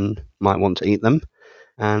often might want to eat them?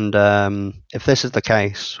 And if this is the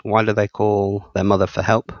case, why do they call their mother for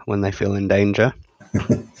help when they feel in danger?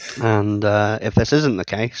 And if this isn't the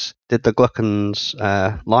case, did the Gluckans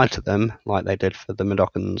lie to them like they did for the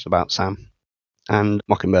Mudokons about Sam? And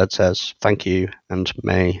Mockingbird says, thank you, and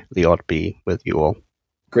may the odd be with you all.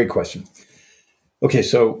 Great question. Okay,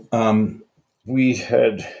 so we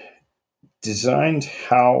had designed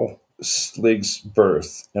how sligs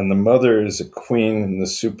birth, and the mother is a queen in the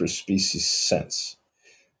superspecies sense.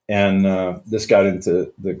 And this got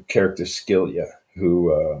into the character Skillia,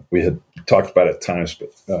 who we had talked about at times,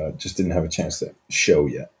 but just didn't have a chance to show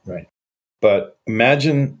yet, right? But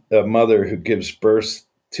imagine a mother who gives birth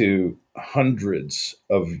to hundreds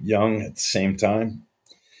of young at the same time,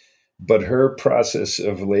 but her process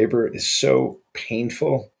of labor is so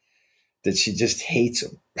painful that she just hates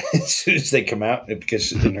them as soon as they come out,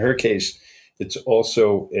 because in her case, it's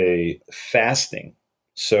also a fasting.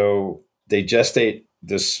 So they gestate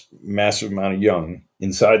this massive amount of young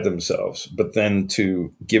inside themselves, but then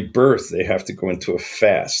to give birth, they have to go into a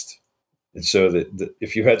fast. And so that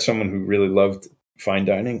if you had someone who really loved fine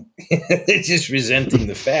dining, they're just resenting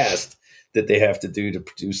the fast that they have to do to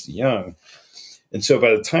produce the young. And so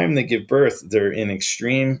by the time they give birth, they're in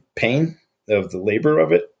extreme pain of the labor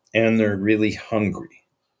of it, and they're really hungry.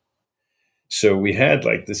 So we had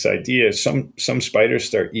like this idea, some spiders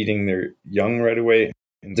start eating their young right away.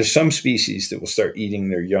 And there's some species that will start eating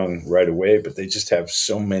their young right away, but they just have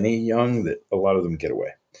so many young that a lot of them get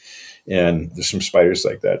away. And there's some spiders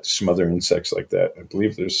like that, some other insects like that. I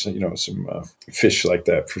believe there's, some fish like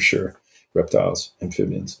that for sure, reptiles,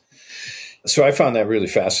 amphibians. So I found that really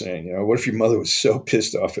fascinating. What if your mother was so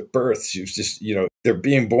pissed off at birth? She was just, they're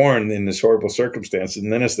being born in this horrible circumstance.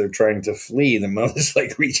 And then as they're trying to flee, the mother's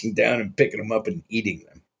like reaching down and picking them up and eating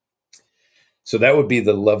them. So that would be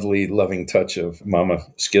the lovely, loving touch of Mama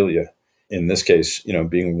Skillia, in this case,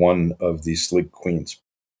 being one of these Slig queens.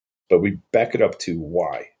 But we back it up to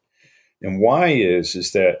why. And why is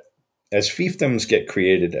that as fiefdoms get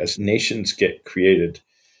created, as nations get created,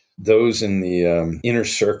 those in the inner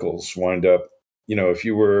circles wind up, if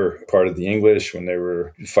you were part of the English when they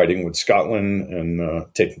were fighting with Scotland and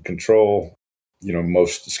taking control,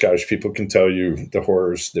 most Scottish people can tell you the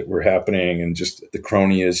horrors that were happening and just the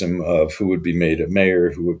cronyism of who would be made a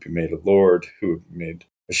mayor, who would be made a lord, who would be made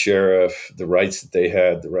a sheriff, the rights that they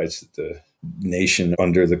had, the rights that the nation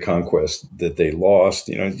under the conquest that they lost,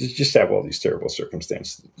 just have all these terrible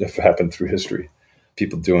circumstances that have happened through history,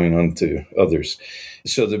 people doing unto others.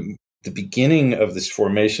 So the beginning of this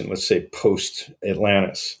formation, let's say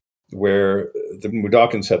post-Atlantis, where the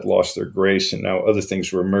Mudokons had lost their grace and now other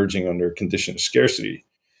things were emerging under a condition of scarcity,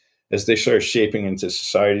 as they started shaping into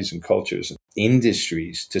societies and cultures and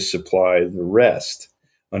industries to supply the rest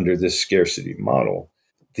under this scarcity model,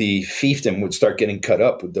 the fiefdom would start getting cut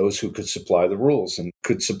up with those who could supply the rules and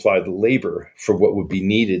could supply the labor for what would be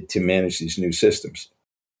needed to manage these new systems.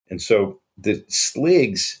 And so the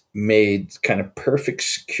Sligs made kind of perfect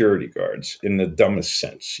security guards in the dumbest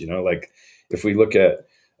sense. Like if we look at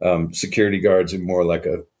security guards in more like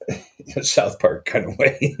a South Park kind of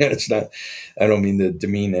way, it's not, I don't mean to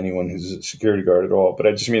demean anyone who's a security guard at all, but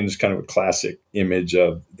I just mean this kind of a classic image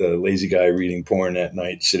of the lazy guy reading porn at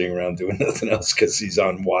night, sitting around doing nothing else because he's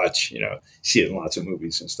on watch, see it in lots of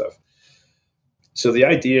movies and stuff. So the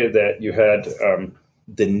idea that you had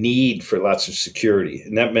the need for lots of security,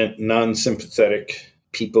 and that meant non-sympathetic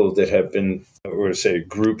people that have been, or say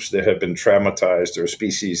groups that have been traumatized, or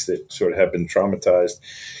species that sort of have been traumatized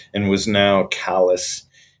and was now callous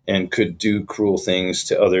and could do cruel things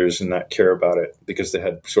to others and not care about it because they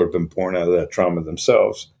had sort of been born out of that trauma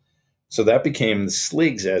themselves. So that became the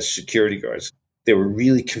Sligs as security guards. They were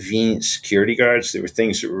really convenient security guards. They were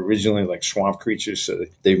things that were originally like swamp creatures, so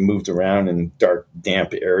they moved around in dark,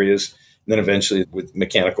 damp areas. And then eventually with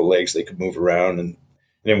mechanical legs, they could move around. And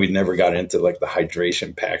then we never got into like the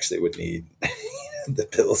hydration packs they would need, the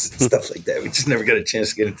pills and stuff like that. We just never got a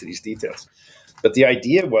chance to get into these details. But the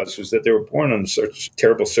idea was that they were born under such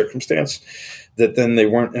terrible circumstance that then they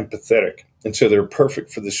weren't empathetic. And so they're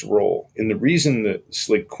perfect for this role. And the reason that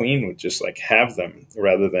Slig Queen would just like have them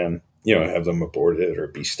rather than, have them aborted or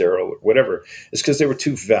be sterile or whatever, is because they were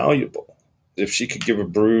too valuable. If she could give a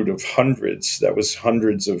brood of hundreds, that was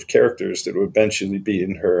hundreds of characters that would eventually be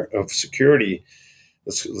in her of security.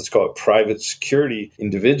 Let's call it private security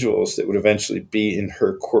individuals that would eventually be in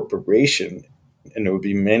her corporation. And there would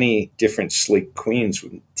be many different Slig Queens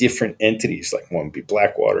with different entities. Like one would be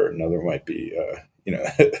Blackwater, another might be,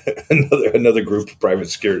 another group of private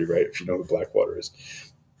security, right? If you know what Blackwater is.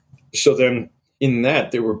 So then in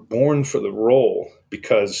that, they were born for the role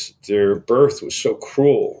because their birth was so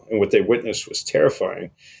cruel and what they witnessed was terrifying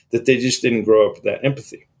that they just didn't grow up with that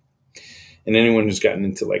empathy. And anyone who's gotten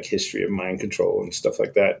into like history of mind control and stuff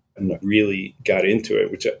like that and really got into it,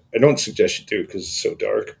 which I don't suggest you do because it's so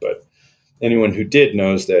dark, but anyone who did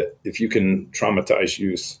knows that if you can traumatize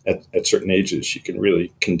youth at certain ages, you can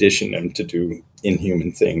really condition them to do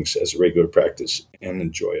inhuman things as a regular practice and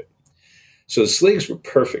enjoy it. So the Sligs were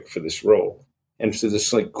perfect for this role. And for the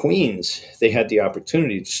Slig Queens, they had the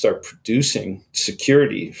opportunity to start producing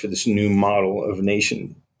security for this new model of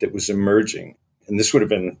nation that was emerging. And this would have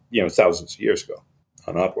been, thousands of years ago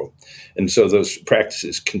on Oddworld. And so those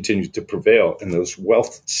practices continued to prevail, and those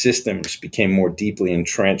wealth systems became more deeply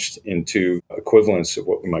entrenched into equivalents of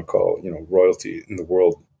what we might call, royalty in the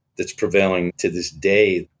world that's prevailing to this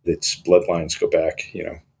day. Its bloodlines go back,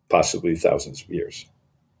 possibly thousands of years.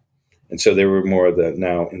 And so they were more of the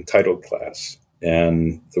now entitled class.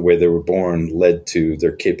 And the way they were born led to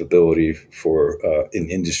their capability for an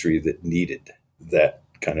industry that needed that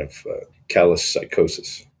kind of callous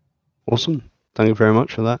psychosis. Awesome. Thank you very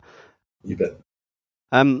much for that. You bet.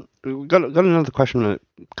 We've got another question that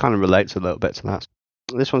kind of relates a little bit to that.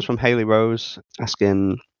 This one's from Haley Rose,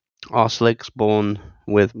 asking, are sligs born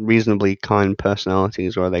with reasonably kind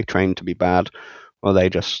personalities, or are they trained to be bad, or are they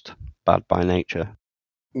just bad by nature?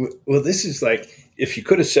 Well, this is like, if you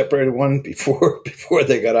could have separated one before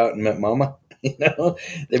they got out and met Mama,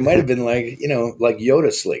 they might have been like, like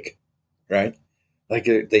Yoda slig, right? Like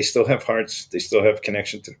they still have hearts. They still have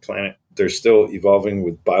connection to the planet. They're still evolving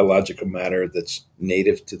with biological matter that's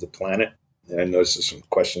native to the planet. And I noticed there's some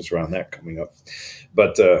questions around that coming up.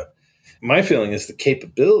 But my feeling is the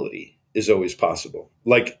capability is always possible.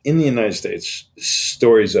 Like in the United States,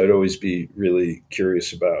 stories I'd always be really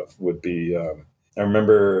curious about would be, I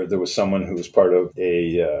remember there was someone who was part of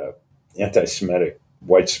a anti-Semitic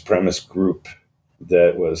white supremacist group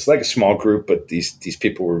that was like a small group, but these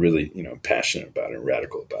people were really, passionate about it and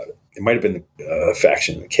radical about it. It might have been a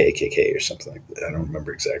faction, the KKK or something like that. I don't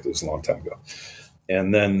remember exactly. It was a long time ago.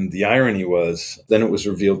 And then the irony was, then it was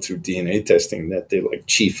revealed through DNA testing that the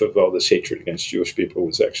chief of all this hatred against Jewish people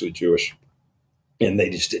was actually Jewish. And they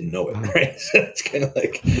just didn't know it, right? So it's kind of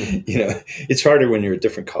like, it's harder when you're a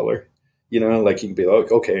different color. Like you can be like,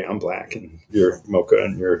 okay, I'm black and you're mocha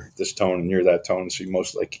and you're this tone and you're that tone. So you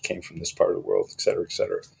most likely came from this part of the world, et cetera,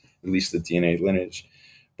 at least the DNA lineage.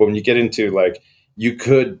 But when you get into you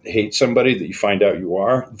could hate somebody that you find out you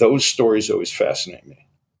are, those stories always fascinate me.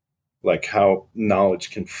 Like how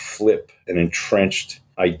knowledge can flip an entrenched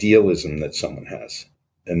idealism that someone has.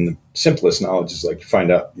 And the simplest knowledge is like you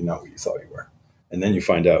find out you're not what you thought you were. And then you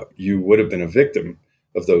find out you would have been a victim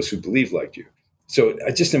of those who believe like you. So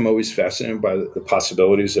I just am always fascinated by the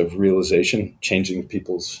possibilities of realization, changing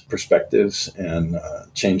people's perspectives and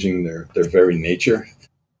changing their very nature.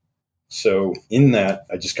 So in that,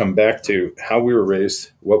 I just come back to how we were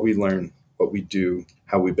raised, what we learn, what we do,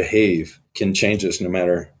 how we behave can change us no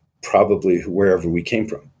matter probably wherever we came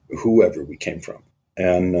from, whoever we came from.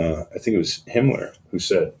 And I think it was Himmler who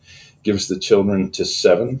said, give us the children to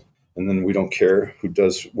 7, and then we don't care who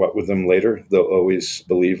does what with them later. They'll always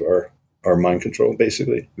believe our mind control,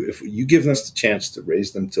 basically. If you give us the chance to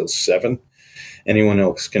raise them till 7, anyone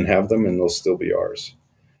else can have them and they'll still be ours.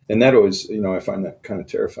 And that always, I find that kind of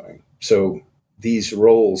terrifying. So these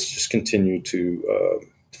roles just continue to,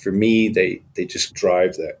 for me, they just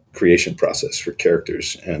drive that creation process for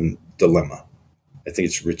characters and dilemma. I think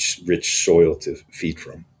it's rich soil to feed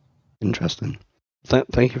from. Interesting.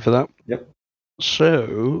 Thank you for that. Yep.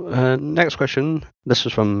 So, next question. This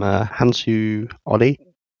is from Hansu Oddy.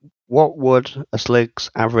 What would a slig's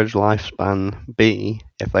average lifespan be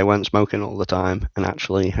if they weren't smoking all the time and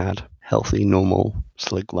actually had healthy, normal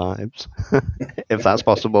slig lives? If that's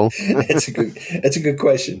possible. That's a good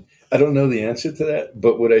question. I don't know the answer to that,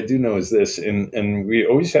 but what I do know is this, and we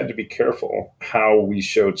always had to be careful how we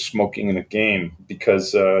showed smoking in a game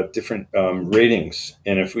because different ratings.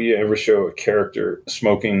 And if we ever show a character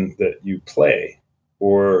smoking that you play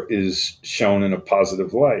or is shown in a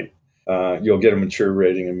positive light, you'll get a mature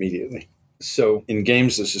rating immediately. So in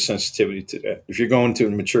games, there's a sensitivity to that. If you're going to a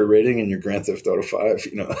mature rating in your Grand Theft Auto 5,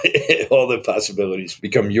 all the possibilities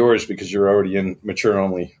become yours because you're already in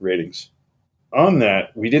mature-only ratings. On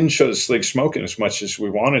that, we didn't show the slig smoking as much as we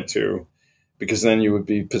wanted to, because then you would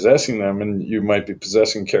be possessing them and you might be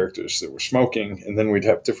possessing characters that were smoking, and then we'd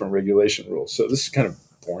have different regulation rules. So this is kind of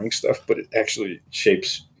boring stuff, but it actually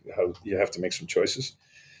shapes how you have to make some choices.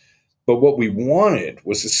 But what we wanted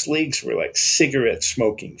was the sligs were like cigarette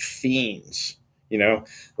smoking fiends.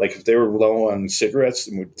 Like if they were low on cigarettes,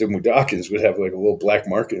 the Mudokans would have like a little black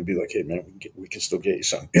market and be like, hey, man, we can still get you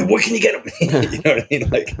some. What can you get them? You know what I mean?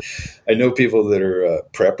 Like, I know people that are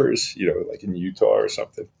preppers, like in Utah or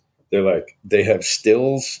something. They're like, they have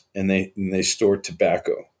stills and they store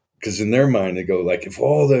tobacco. Because in their mind, they go like, if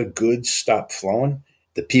all the goods stop flowing,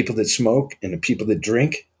 the people that smoke and the people that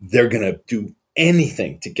drink, they're going to do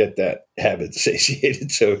anything to get that habit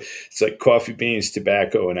satiated. So it's like coffee beans,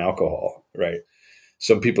 tobacco, and alcohol, right?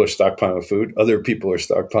 Some people are stockpiling food. Other people are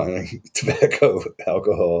stockpiling tobacco,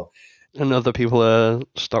 alcohol, And other people are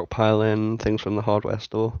stockpiling things from the hardware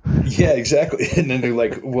store. Yeah, exactly. And then they're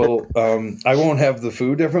like, well, I won't have the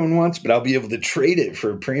food everyone wants, but I'll be able to trade it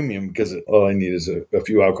for a premium because all I need is a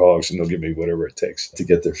few alcoholics and they'll give me whatever it takes to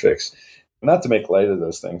get their fix. Not to make light of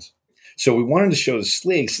those things. So we wanted to show the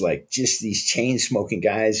Sligs like just these chain smoking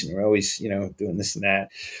guys, and we're always, doing this and that.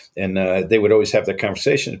 And they would always have that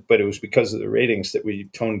conversation. But it was because of the ratings that we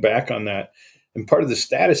toned back on that. And part of the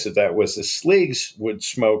status of that was the Sligs would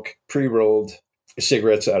smoke pre-rolled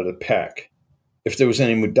cigarettes out of the pack. If there was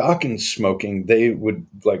any Mudokons smoking, they would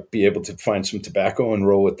be able to find some tobacco and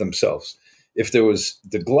roll it themselves. If there was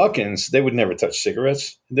the Gluckins, they would never touch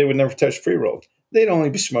cigarettes. They would never touch pre-rolled. They'd only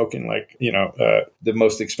be smoking the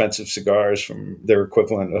most expensive cigars from their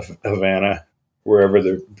equivalent of Havana, wherever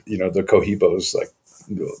the Cohibos, like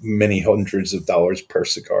many hundreds of dollars per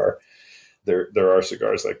cigar. There are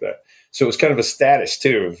cigars like that. So it's kind of a status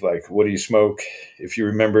too of like, what do you smoke? If you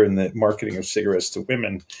remember in the marketing of cigarettes to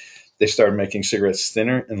women, they started making cigarettes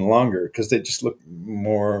thinner and longer because they just look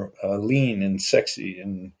more lean and sexy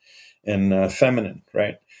and feminine,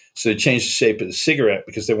 right? So they changed the shape of the cigarette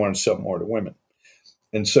because they wanted to sell more to women.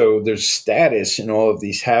 And so there's status in all of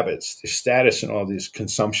these habits. There's status in all these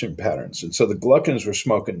consumption patterns. And so the Gluckins were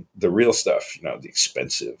smoking the real stuff, the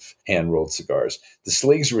expensive hand-rolled cigars. The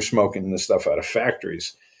Sligs were smoking the stuff out of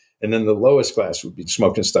factories. And then the lowest class would be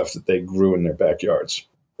smoking stuff that they grew in their backyards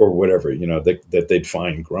or whatever, that they'd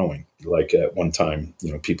find growing. Like at one time,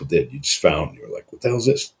 people did. You just found, you were like, what the hell is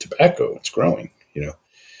this? Tobacco, it's growing,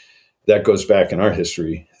 That goes back in our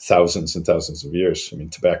history, thousands and thousands of years. I mean,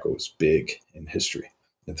 tobacco was big in history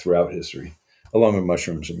and throughout history, along with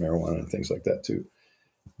mushrooms and marijuana and things like that too.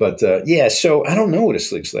 But so I don't know what a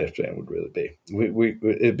Slig's lifespan would really be.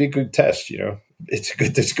 It'd be a good test,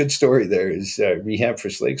 It's a good story there is Rehab for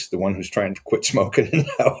Sligs, the one who's trying to quit smoking and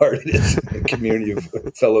how hard it is. A community of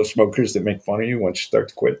fellow smokers that make fun of you once you start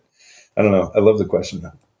to quit. I don't know. I love the question.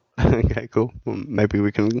 Okay, cool. Well, maybe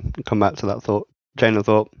we can come back to that chain of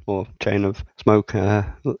thought or chain of smoke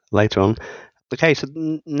later on. Okay, so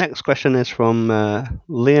the next question is from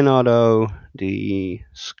Leonardo Di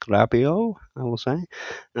Scrabio, I will say,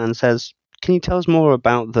 and says, can you tell us more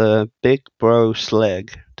about the Big Bro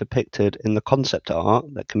Slig depicted in the concept art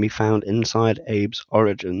that can be found inside Abe's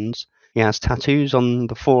Origins? He has tattoos on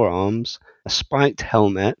the forearms, a spiked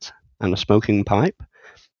helmet, and a smoking pipe.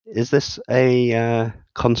 Is this a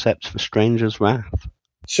concept for Stranger's Wrath?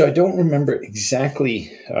 So I don't remember exactly.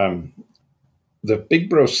 The Big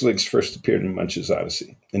Bro Sligs first appeared in Munch's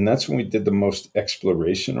Odyssey, and that's when we did the most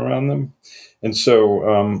exploration around them. And so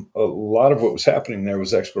a lot of what was happening there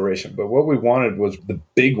was exploration. But what we wanted was the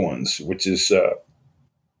big ones, which is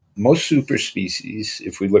most super species,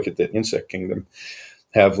 if we look at the insect kingdom,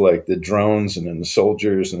 have like the drones and then the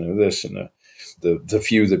soldiers and this and the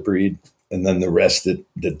few that breed, and then the rest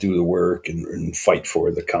that do the work and fight for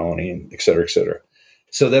the colony, and et cetera, et cetera.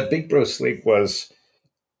 So that Big Bro Slig was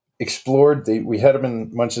explored. We had them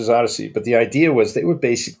in Munch's Odyssey, but the idea was they were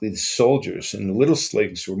basically the soldiers, and the little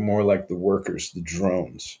Sligs were more like the workers, the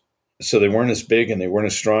drones. So they weren't as big and they weren't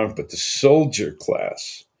as strong, but the soldier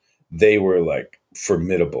class, they were like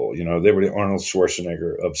formidable. They were the Arnold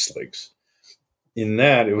Schwarzenegger of Sligs. In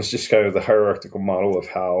that, it was just kind of the hierarchical model of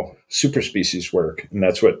how super species work, and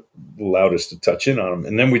that's what allowed us to touch in on them.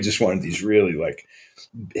 And then we just wanted these really like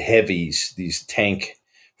heavies, these tank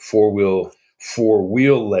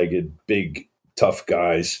four-wheel-legged, big, tough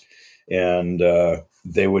guys. And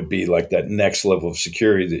they would be like that next level of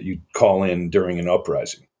security that you'd call in during an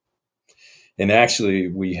uprising. And actually,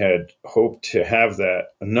 we had hoped to have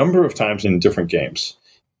that a number of times in different games.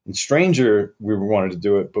 In Stranger, we wanted to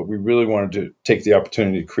do it, but we really wanted to take the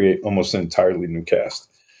opportunity to create almost an entirely new cast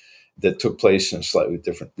that took place in a slightly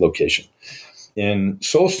different location. In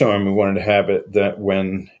Soulstorm, we wanted to have it that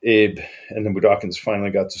when Abe and the Mudokons finally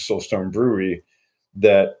got to Soulstorm Brewery,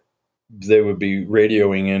 that they would be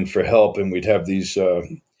radioing in for help, and we'd have these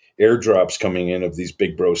airdrops coming in of these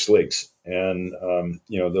Big Bro Sligs. And,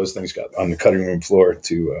 those things got on the cutting room floor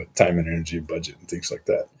to time and energy budget and things like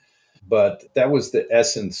that. But that was the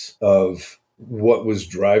essence of what was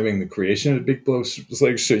driving the creation of the Big Bro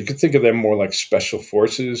Sligs. So you could think of them more like special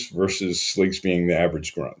forces versus Sligs being the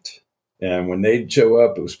average grunt. And when they'd show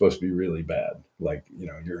up, it was supposed to be really bad. Like,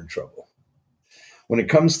 you're in trouble. When it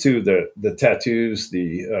comes to the tattoos,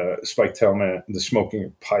 the spiked helmet, the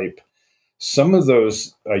smoking pipe, some of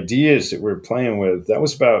those ideas that we're playing with, that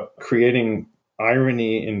was about creating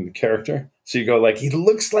irony in the character. So you go like, he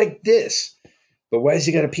looks like this, but why has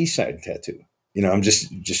he got a peace sign tattoo? I'm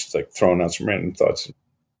just like throwing out some random thoughts.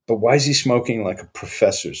 But why is he smoking like a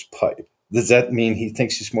professor's pipe? Does that mean he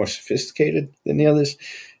thinks he's more sophisticated than the others?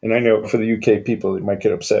 And I know for the UK people, they might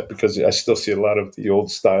get upset because I still see a lot of the old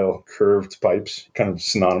style curved pipes, kind of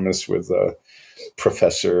synonymous with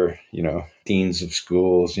professor, deans of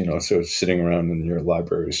schools, sort of sitting around in your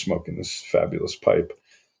library smoking this fabulous pipe.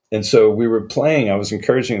 And so I was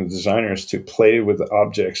encouraging the designers to play with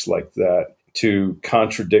objects like that to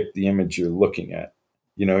contradict the image you're looking at.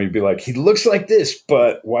 You'd be like, he looks like this,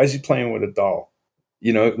 but why is he playing with a doll?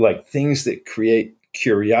 Like things that create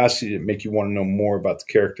curiosity that make you want to know more about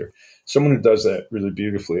the character. Someone who does that really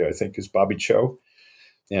beautifully, I think, is Bobby Cho.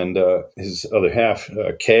 And his other half,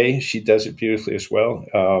 Kay, she does it beautifully as well.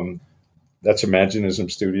 That's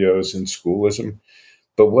Imaginism Studios and Schoolism.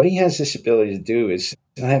 But what he has this ability to do is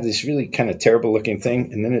have this really kind of terrible looking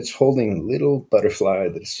thing, and then it's holding a little butterfly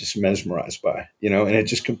that it's just mesmerized by, and it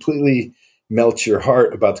just completely melts your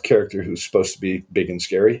heart about the character who's supposed to be big and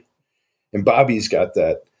scary. And Bobby's got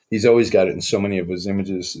that. He's always got it in so many of his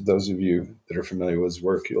images. Those of you that are familiar with his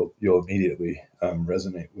work, you'll immediately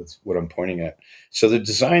resonate with what I'm pointing at. So the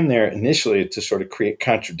design there initially to sort of create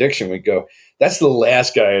contradiction, we go, that's the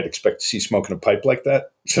last guy I'd expect to see smoking a pipe like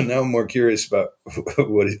that. So now I'm more curious about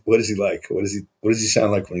what is he like? What does he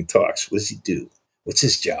sound like when he talks? What does he do? What's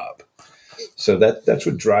his job? So that's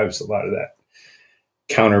what drives a lot of that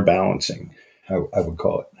counterbalancing, I would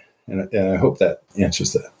call it. And I hope that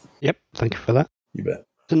answers that. Yep, thank you for that. You bet.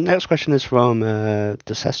 The next question is from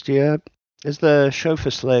Desestia. Is the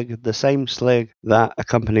chauffeur slig the same slig that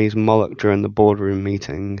accompanies Moloch during the boardroom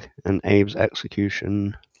meeting and Abe's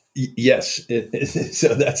execution? Yes.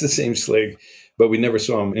 So that's the same slig, but we never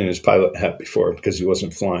saw him in his pilot hat before because he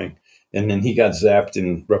wasn't flying. And then he got zapped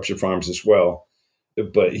in Rupture Farms as well,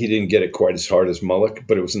 but he didn't get it quite as hard as Moloch,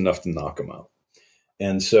 but it was enough to knock him out.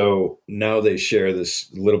 And so now they share this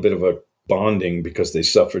little bit of a bonding because they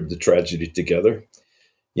suffered the tragedy together.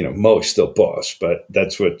 Moloch's still boss, but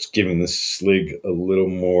that's what's giving the slig a little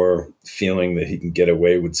more feeling that he can get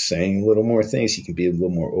away with saying a little more things. He can be a little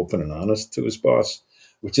more open and honest to his boss,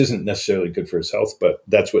 which isn't necessarily good for his health, but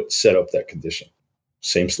that's what set up that condition.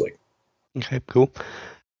 Same slig. Okay, cool.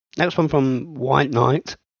 Next one from White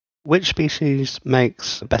Knight. Which species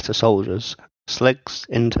makes better soldiers? Sligs,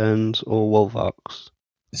 interns, or Wolvarks?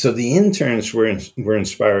 So the interns were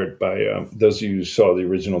inspired by those of you who saw the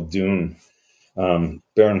original Dune. Baron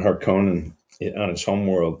Harkonnen on his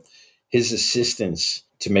homeworld, his assistants,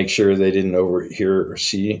 to make sure they didn't overhear or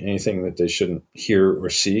see anything that they shouldn't hear or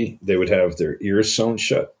see, they would have their ears sewn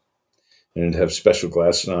shut and have special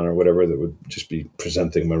glasses on or whatever that would just be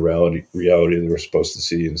presenting the reality they were supposed to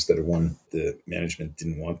see instead of one the management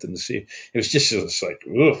didn't want them to see. It was just like,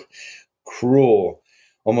 ugh, cruel,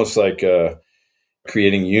 almost like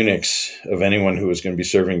creating eunuchs of anyone who was going to be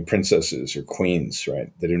serving princesses or queens,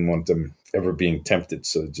 right? They didn't want them ever being tempted,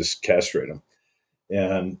 so just castrate them.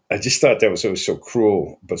 And I just thought that was always so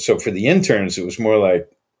cruel. But so for the interns, it was more like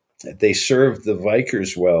they served the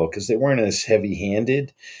Vikers well because they weren't as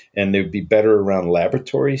heavy-handed, and they'd be better around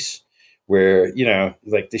laboratories where,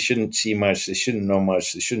 like they shouldn't see much, they shouldn't know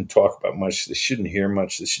much, they shouldn't talk about much, they shouldn't hear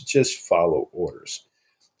much, they should just follow orders.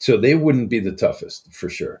 So they wouldn't be the toughest, for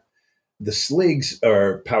sure. The sligs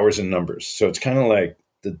are powers and numbers. So it's kind of like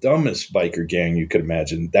the dumbest biker gang you could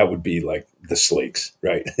imagine. That would be like the sligs,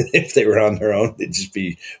 right? If they were on their own, they'd just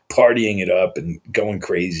be partying it up and going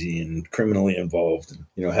crazy and criminally involved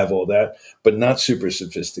and, have all that, but not super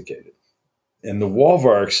sophisticated. And the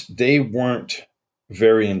Wolvarks, they weren't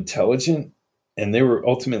very intelligent, and they were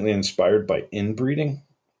ultimately inspired by inbreeding.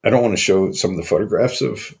 I don't want to show some of the photographs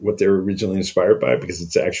of what they were originally inspired by because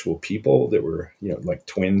it's actual people that were, like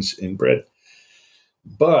twins inbred.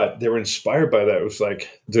 But they were inspired by that. It was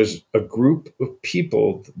like there's a group of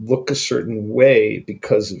people that look a certain way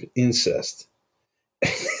because of incest.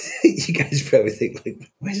 You guys probably think, like,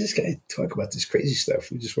 why does this guy talk about this crazy stuff?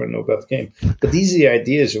 We just want to know about the game. But these are the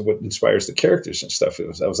ideas of what inspires the characters and stuff.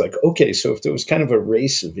 I was like, okay, so if there was kind of a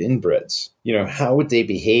race of inbreds, how would they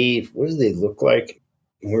behave? What do they look like?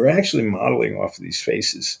 And we're actually modeling off of these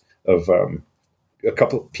faces of a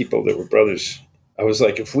couple of people that were brothers. I was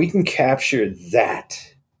like, if we can capture that,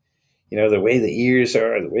 the way the ears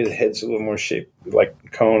are, the way the head's a little more shaped like a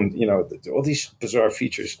cone, all these bizarre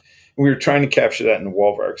features. And we were trying to capture that in the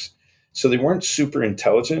Wolvarks. So they weren't super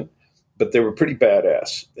intelligent, but they were pretty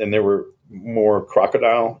badass. And they were more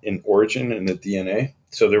crocodile in origin in the DNA.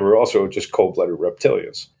 So they were also just cold-blooded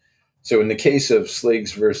reptilians. So in the case of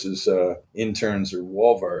sligs versus interns or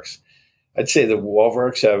Wolvarks, I'd say the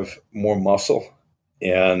Wolvarks have more muscle,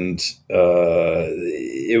 and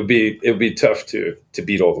it would be tough to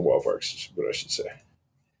beat all the Wolvarks, is what I should say.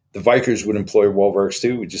 The Vikers would employ Wolvarks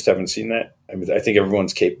too. We just haven't seen that. I mean, I think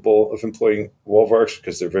everyone's capable of employing Wolvarks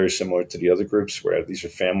because they're very similar to the other groups, where these are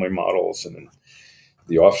family models, and then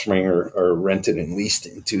the offspring are rented and leased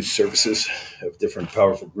into services of different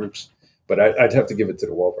powerful groups. But I'd have to give it to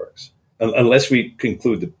the Wolvarks. Unless we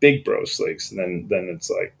conclude the big bro slicks, then it's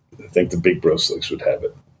like, I think the big bro slicks would have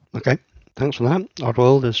it. Okay, thanks for that.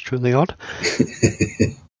 Oddworld is truly odd.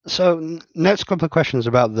 So, next couple of questions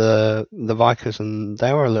about the Vikers, and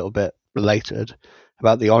they were a little bit related,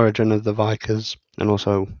 about the origin of the Vikers, and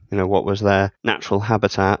also, what was their natural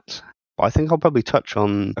habitat. But I think I'll probably touch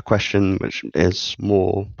on a question which is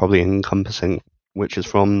more probably encompassing, which is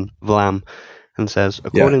from Vlam, and says,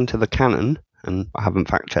 according to the canon, and I haven't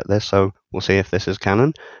fact-checked this, so we'll see if this is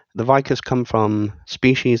canon, the Vikers come from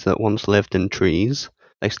species that once lived in trees.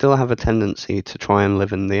 They still have a tendency to try and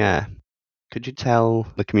live in the air. Could you tell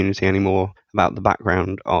the community any more about the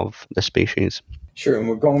background of the species? Sure, and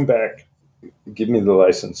we're going back, give me the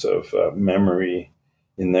license of memory,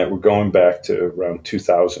 in that we're going back to around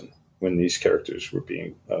 2000 when these characters were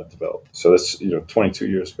being developed. So that's 22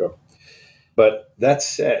 years ago. But that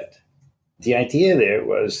said, the idea there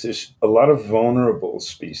was there's a lot of vulnerable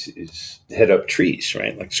species that head up trees,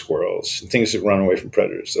 right? Like squirrels, and things that run away from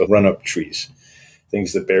predators. They'll run up trees,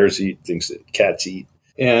 things that bears eat, things that cats eat.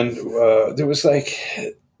 And there was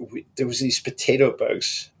these potato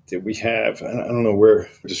bugs that we have. I don't know where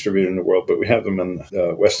we're distributed in the world, but we have them in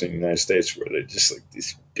the western United States, where they're just like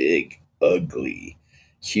this big, ugly,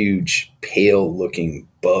 huge, pale-looking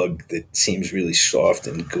bug that seems really soft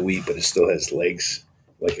and gooey, but it still has legs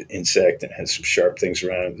like an insect and has some sharp things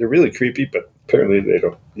around it. They're really creepy, but apparently they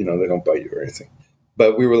don't bite you or anything.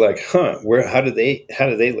 But we were like, how do they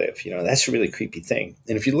live? That's a really creepy thing.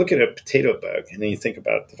 And if you look at a potato bug and then you think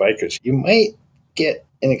about the Vikers, you might get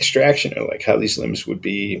an extraction of like how these limbs would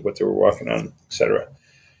be, what they were walking on, etc.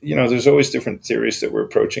 There's always different theories that we're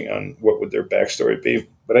approaching on what would their backstory be.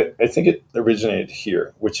 But I think it originated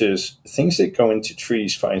here, which is things that go into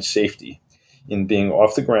trees find safety in being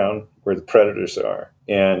off the ground where the predators are.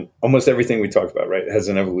 And almost everything we talk about, right, has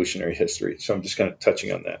an evolutionary history. So I'm just kind of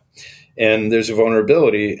touching on that. And there's a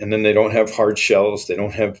vulnerability, and then they don't have hard shells. They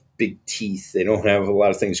don't have big teeth. They don't have a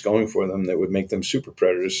lot of things going for them that would make them super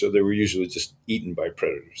predators. So they were usually just eaten by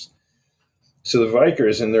predators. So the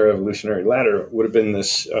Vikers in their evolutionary ladder would have been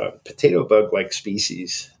this potato bug-like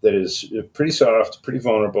species that is pretty soft, pretty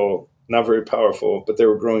vulnerable, not very powerful, but they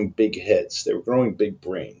were growing big heads. They were growing big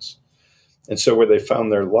brains. And so where they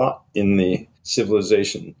found their lot in the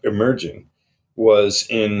civilization emerging was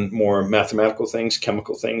in more mathematical things,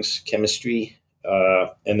 chemical things, chemistry,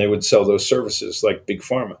 and they would sell those services like big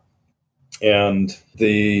pharma. And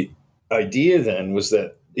the idea then was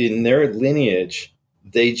that in their lineage,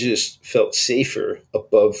 they just felt safer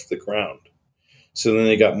above the ground. So then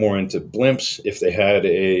they got more into blimps. If they had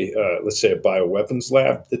let's say a bioweapons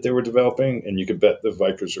lab that they were developing, and you could bet the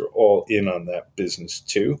Vikers are all in on that business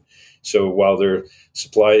too. So while they're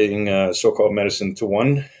supplying so-called medicine to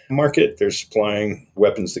one market, they're supplying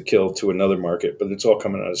weapons to kill to another market, but it's all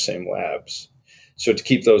coming out of the same labs. So to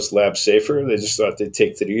keep those labs safer, they just thought they'd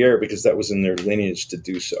take to the air because that was in their lineage to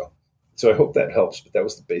do so. So I hope that helps, but that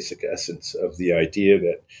was the basic essence of the idea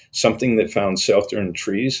that something that found shelter in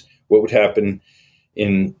trees, what would happen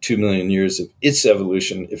in 2 million years of its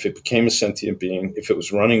evolution if it became a sentient being, if it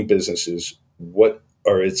was running businesses, what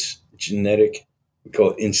are its genetic, we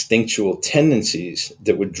call it instinctual tendencies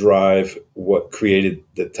that would drive what created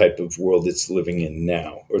the type of world it's living in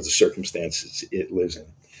now, or the circumstances it lives in.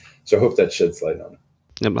 So I hope that sheds light on it.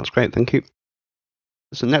 Yep, that's great. Thank you.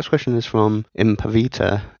 So the next question is from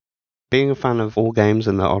Impavita. Being a fan of all games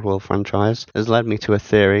in the Oddworld franchise has led me to a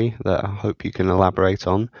theory that I hope you can elaborate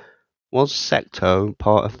on. Was Secto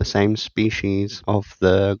part of the same species of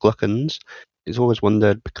the Gluckans? It's always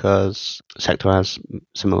wondered because Secto has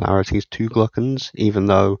similarities to Gluckans, even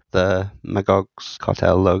though the Magog's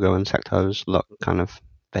cartel logo and Secto's look kind of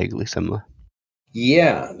vaguely similar.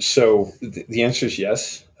 Yeah, so the answer is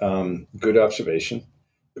yes. Good observation.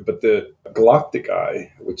 But the Galactici,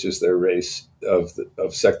 which is their race of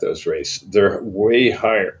Secto's race, they're way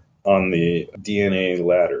higher on the DNA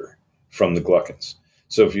ladder from the Gluckans.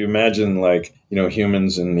 So if you imagine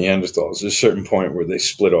humans and Neanderthals, there's a certain point where they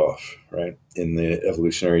split off, right, in the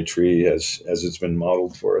evolutionary tree as it's been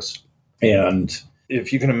modeled for us. And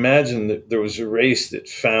if you can imagine that there was a race that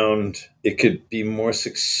found it could be more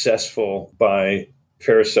successful by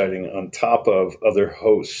parasiting on top of other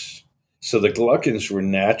hosts. So the Gluckans were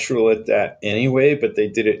natural at that anyway, but they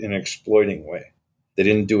did it in an exploiting way. They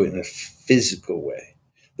didn't do it in a physical way.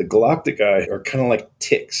 The Galactici are kind of like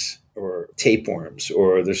ticks or tapeworms,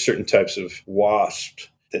 or there's certain types of wasps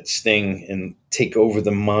that sting and take over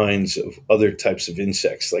the minds of other types of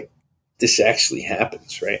insects. Like, this actually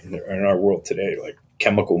happens, right? In our world today, like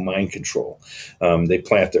chemical mind control. They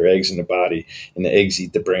plant their eggs in the body, and the eggs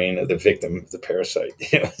eat the brain of the victim of the parasite.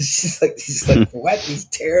 It's just like these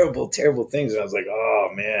terrible, terrible things. And I was like, oh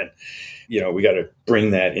man, we got to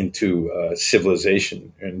bring that into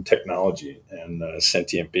civilization and technology and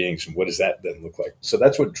sentient beings. And what does that then look like? So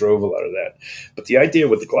that's what drove a lot of that. But the idea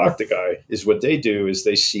with the Galacticai is what they do is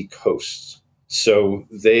they seek hosts. So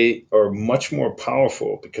they are much more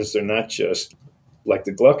powerful because they're not just like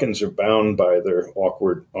the Gluckins are bound by their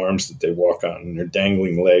awkward arms that they walk on, and they're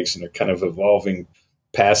dangling legs, and they're kind of evolving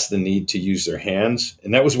past the need to use their hands.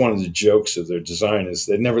 And that was one of the jokes of their design, is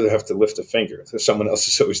they never have to lift a finger. Someone else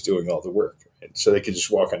is always doing all the work. And so they could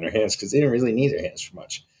just walk on their hands because they didn't really need their hands for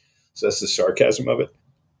much. So that's the sarcasm of it.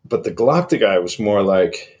 But the Galacticai was more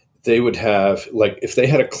like they would have, like if they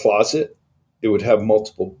had a closet, it would have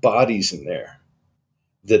multiple bodies in there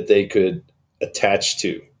that they could attach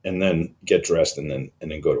to and then get dressed and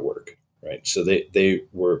then go to work, right? So they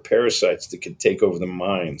were parasites that could take over the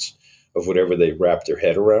minds of whatever they wrapped their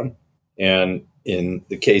head around. And in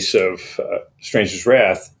the case of Stranger's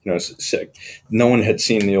Wrath, no one had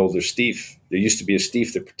seen the older Steef. There used to be a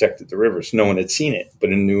Steef that protected the rivers. No one had seen it, but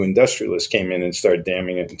a new industrialist came in and started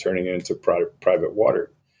damming it and turning it into private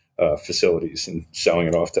water facilities and selling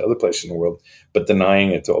it off to other places in the world, but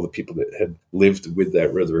denying it to all the people that had lived with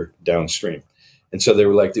that river downstream. And so they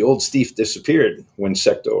were like, the old Steef disappeared when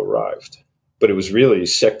Secto arrived. But it was really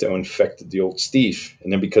Secto infected the old Steef.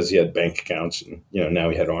 And then because he had bank accounts and, now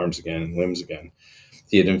he had arms again and limbs again,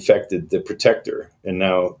 he had infected the Protector. And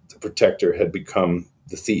now the Protector had become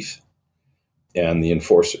the thief and the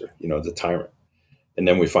enforcer, the tyrant. And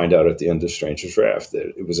then we find out at the end of Stranger's Wrath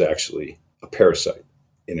that it was actually a parasite,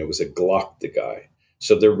 and it was a Galacticai.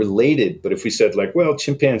 So they're related, but if we said like, well,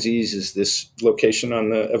 chimpanzees is this location on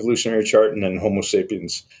the evolutionary chart, and then Homo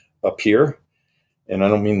sapiens up here, and I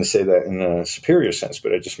don't mean to say that in a superior sense,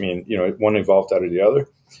 but I just mean, one evolved out of the other.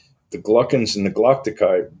 The Gluckins and the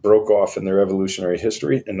Galacticai broke off in their evolutionary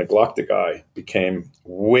history, and the Galacticai became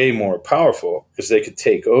way more powerful because they could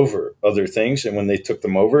take over other things, and when they took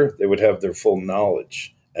them over, they would have their full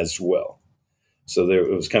knowledge as well. So it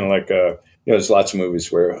was kind of like there's lots of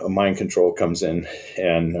movies where a mind control comes in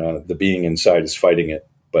and the being inside is fighting it,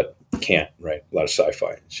 but can't, right? A lot of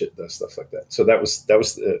sci-fi and shit does stuff like that. So that was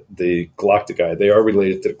the Galacticai. They are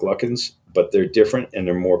related to the Gluckins, but they're different and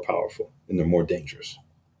they're more powerful and they're more dangerous.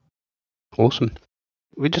 Awesome.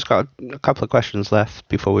 We just got a couple of questions left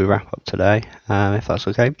before we wrap up today, if that's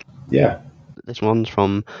okay. Yeah. This one's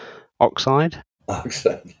from Oxide.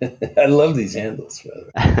 Oxide. I love these handles,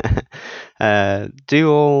 brother.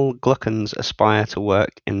 Do all Gluckins aspire to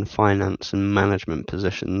work in finance and management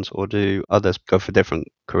positions, or do others go for different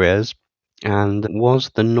careers? And was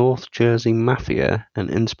the North Jersey Mafia an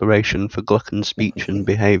inspiration for Gluckin speech and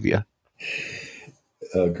behavior?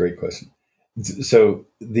 Great question. So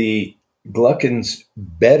the Gluckins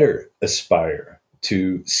better aspire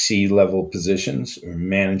to C-level positions or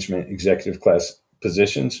management executive class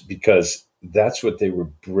positions because that's what they were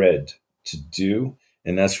bred to do,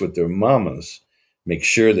 and that's what their mamas make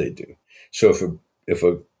sure they do. So if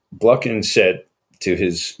a Gluckin said to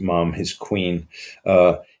his mom, his queen,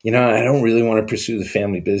 I don't really want to pursue the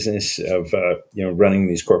family business of running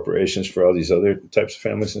these corporations for all these other types of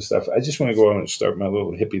families and stuff. I just want to go out and start my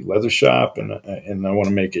little hippie leather shop, and I want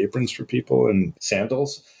to make aprons for people and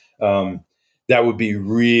sandals. That would be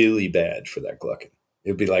really bad for that Gluckin.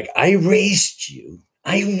 It'd be like, I raised you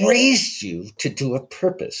to do a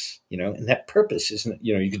purpose, and that purpose isn't,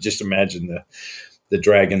 you could just imagine the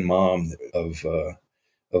dragon mom of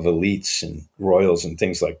elites and royals and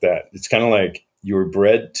things like that. It's kind of like you were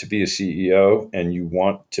bred to be a CEO and you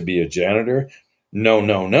want to be a janitor. No.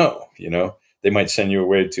 They might send you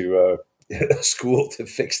away to a school to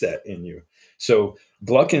fix that in you. So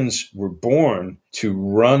Gluckins were born to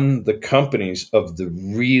run the companies of the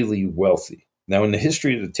really wealthy. Now, in the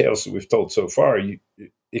history of the tales that we've told so far,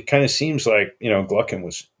 it kind of seems like, Gluckin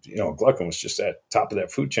was just at top of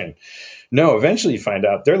that food chain. No, eventually you find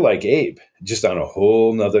out they're like Abe, just on a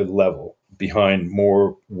whole nother level, behind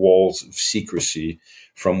more walls of secrecy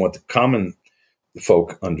from what the common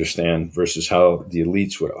folk understand versus how the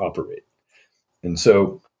elites would operate. And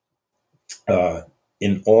so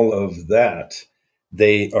in all of that,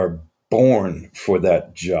 they are born for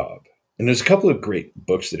that job. And there's a couple of great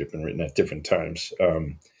books that have been written at different times.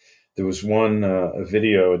 There was one, a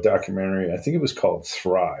video, a documentary, I think it was called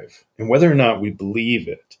Thrive. And whether or not we believe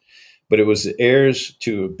it, but it was heirs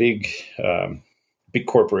to a big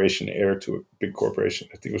corporation, heir to a big corporation.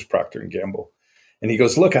 I think it was Procter & Gamble. And he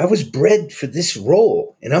goes, look, I was bred for this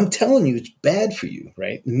role, and I'm telling you it's bad for you,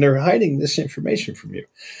 right? And they're hiding this information from you.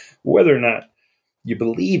 Whether or not you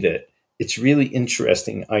believe it, it's really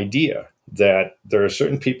interesting idea that there are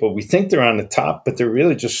certain people, we think they're on the top, but they're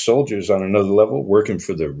really just soldiers on another level working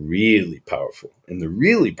for the really powerful. And the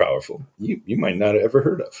really powerful, you might not have ever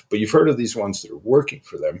heard of, but you've heard of these ones that are working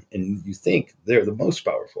for them, and you think they're the most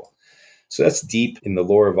powerful. So that's deep in the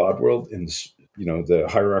lore of Oddworld and, the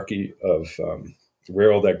hierarchy of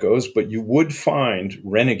where all that goes. But you would find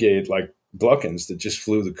renegade like Gluckins that just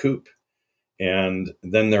flew the coop. And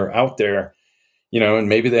then they're out there, and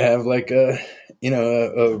maybe they have like a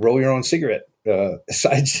roll your own cigarette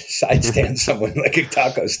side stand somewhere, like a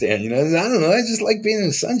taco stand. I don't know. I just like being in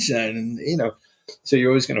the sunshine, and so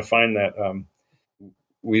you're always going to find that.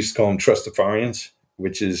 We used to call them trustafarians,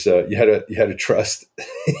 which is you had a trust.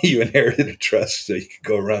 You inherited a trust, so you could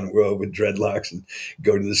go around the world with dreadlocks and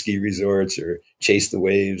go to the ski resorts or chase the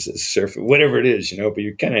waves as a surfer, whatever it is, But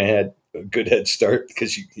you kind of had a good head start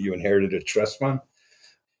because you inherited a trust fund.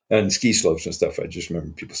 And ski slopes and stuff, I just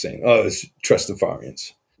remember people saying, oh, it's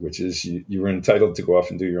trustafarians, which is you were entitled to go off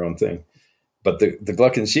and do your own thing. But the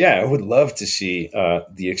Gluckins, I would love to see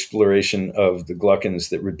the exploration of the Gluckins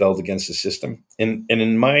that rebelled against the system. And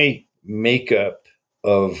in my makeup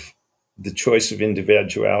of the choice of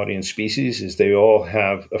individuality and species is they all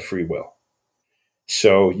have a free will.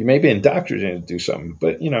 So you may be indoctrinated to do something,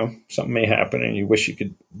 but, something may happen and you wish you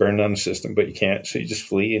could burn down the system, but you can't. So you just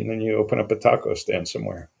flee and then you open up a taco stand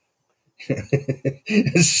somewhere. This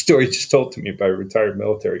is a story just told to me by a retired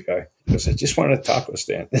military guy. He goes, I just wanted a taco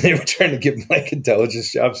stand. And they were trying to give him like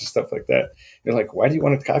intelligence jobs and stuff like that. They're like, why do you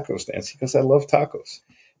want a taco stand? He goes, I love tacos.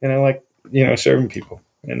 And I like, serving people.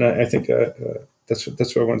 And I think that's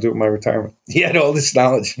what I want to do with my retirement. He had all this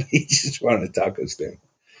knowledge, but he just wanted a taco stand.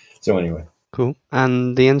 So anyway. Cool.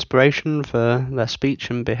 And the inspiration for their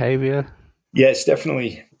speech and behavior? Yeah, it's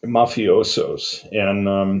definitely mafiosos.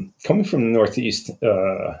 And coming from the Northeast,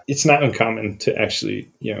 it's not uncommon to actually,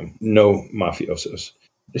 know mafiosos.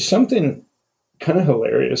 There's something kind of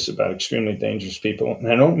hilarious about extremely dangerous people.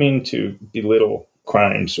 And I don't mean to belittle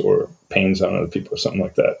crimes or pains on other people or something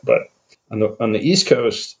like that. But on the East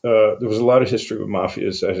Coast, there was a lot of history with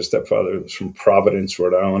mafias. I had a stepfather who was from Providence,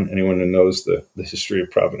 Rhode Island. Anyone who knows the history of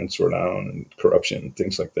Providence, Rhode Island, and corruption and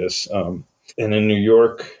things like this. And in New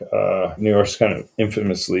York's kind of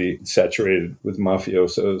infamously saturated with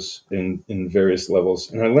mafiosos in various levels.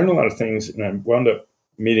 And I learned a lot of things, and I wound up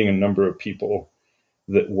meeting a number of people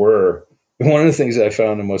that were. One of the things I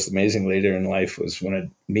found the most amazing later in life was when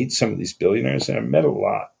I'd meet some of these billionaires, and I met a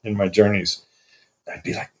lot in my journeys. I'd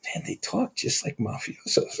be like, man, they talk just like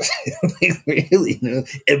mafiosos. Like, really,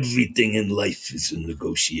 everything in life is a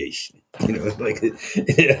negotiation.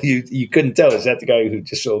 You couldn't tell. Is that the guy who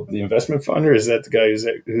just sold the investment fund, or is that the guy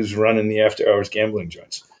who's running the after-hours gambling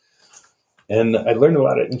joints? And I learned a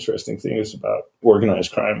lot of interesting things about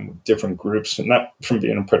organized crime with different groups, and not from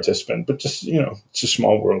being a participant, but just, it's a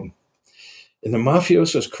small world. And the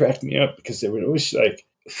mafiosos cracked me up because they were always like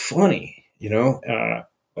funny,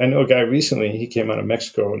 I know a guy recently, he came out of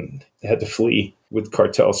Mexico and had to flee with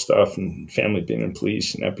cartel stuff and family being in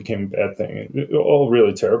police, and that became a bad thing. All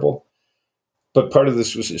really terrible. But part of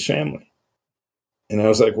this was his family. And I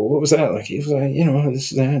was like, well, what was that? Like, he was like,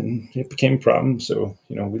 this is that. And it became a problem. So,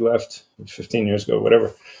 we left 15 years ago,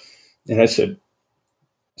 whatever. And I said,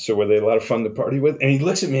 so were they a lot of fun to party with? And he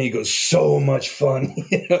looks at me, he goes, so much fun.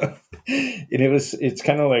 And it's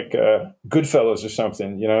kind of like Goodfellas or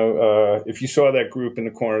something. If you saw that group in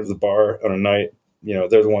the corner of the bar on a night,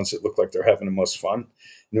 they're the ones that look like they're having the most fun. And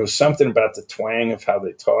there was something about the twang of how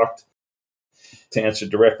they talked. To answer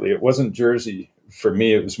directly, it wasn't Jersey for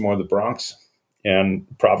me. It was more the Bronx and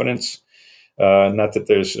Providence. Not that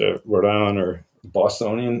there's a Rhode Island or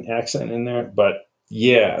Bostonian accent in there, but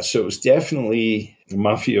yeah, so it was definitely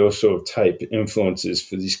mafioso type influences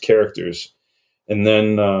for these characters. And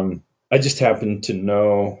then I just happened to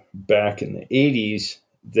know back in the 80s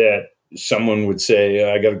that someone would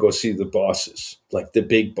say, I got to go see the bosses, like the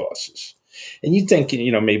big bosses. And you'd think,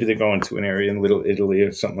 maybe they're going to an area in Little Italy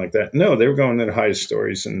or something like that. No, they were going to the highest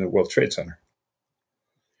stories in the World Trade Center.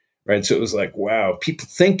 Right. So it was like, wow, people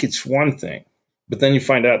think it's one thing. But then you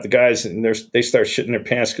find out the guys, and they start shitting their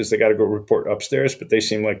pants because they got to go report upstairs, but they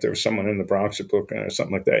seem like there was someone in the Bronx or Brooklyn or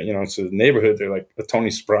something like that. So the neighborhood, they're like a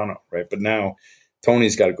Tony Soprano, right? But now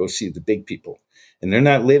Tony's got to go see the big people. And they're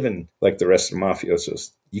not living like the rest of the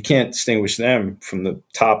mafiosos. You can't distinguish them from the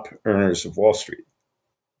top earners of Wall Street.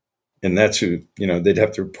 And that's who, they'd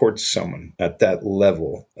have to report to someone at that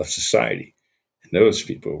level of society. And those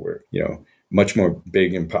people were, much more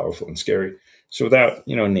big and powerful and scary. So without,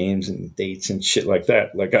 names and dates and shit like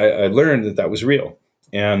that, like I learned that was real.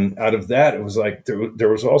 And out of that, it was like there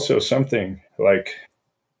was also something like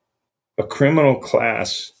a criminal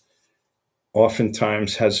class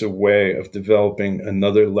oftentimes has a way of developing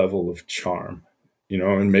another level of charm,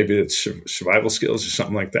 and maybe it's survival skills or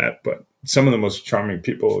something like that. But some of the most charming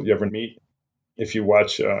people you ever meet, if you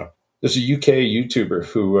watch, there's a UK YouTuber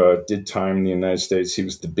who did time in the United States. He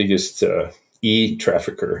was the biggest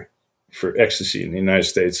trafficker for ecstasy in the United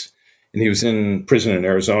States. And he was in prison in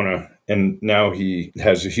Arizona. And now he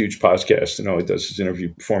has a huge podcast. And all he does is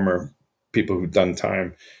interview former people who've done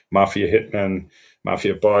time, mafia hitmen,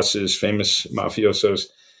 mafia bosses, famous mafiosos.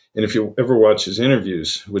 And if you ever watch his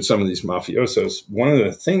interviews with some of these mafiosos, one of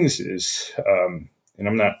the things is, and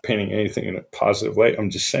I'm not painting anything in a positive light, I'm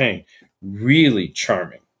just saying, really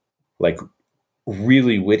charming, like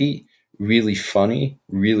really witty, really funny,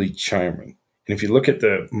 really charming. And if you look at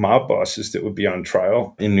the mob bosses that would be on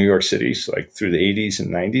trial in New York City, like through the 80s and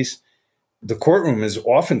 90s, the courtroom is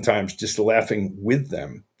oftentimes just laughing with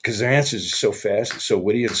them because their answers are so fast, so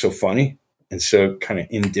witty, and so funny, and so kind of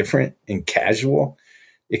indifferent and casual.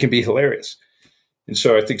 It can be hilarious. And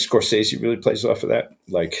so I think Scorsese really plays off of that.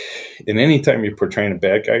 Like, in any time you're portraying a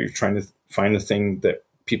bad guy, you're trying to find the thing that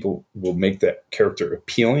people will make that character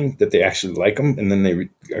appealing, that they actually like him. And then they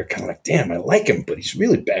are kind of like, damn, I like him, but he's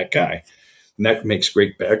really a bad guy. And that makes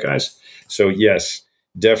great bad guys. So yes,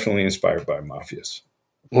 definitely inspired by Mafias.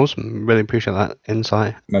 Awesome. Really appreciate that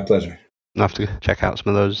insight. My pleasure. I'll have to check out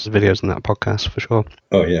some of those videos in that podcast for sure.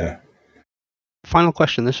 Oh, yeah. Final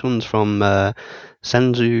question. This one's from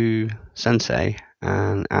Senzu Sensei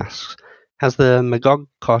and asks, has the Magog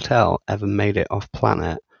cartel ever made it off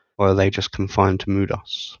planet, or are they just confined to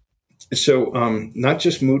Mudos? So not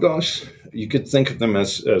just Mudos. You could think of them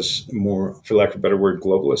as more, for lack of a better word,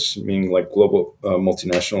 globalists, meaning like global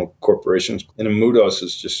multinational corporations. And Mudos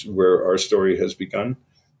is just where our story has begun.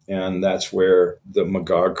 And that's where the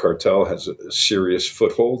Magog cartel has a serious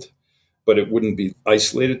foothold. But it wouldn't be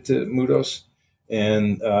isolated to Mudos.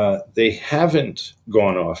 And they haven't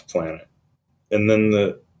gone off planet. And then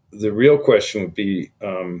the real question would be,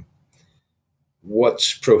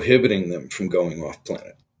 what's prohibiting them from going off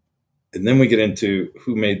planet? And then we get into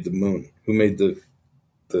who made the moon, who made the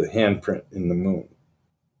handprint in the moon.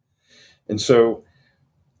 And so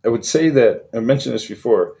I would say that, I mentioned this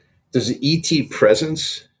before, there's an ET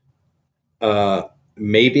presence.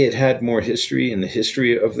 Maybe it had more history in the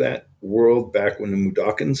history of that world back when the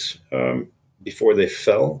Mudokons, before they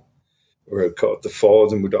fell, or I'd call it the fall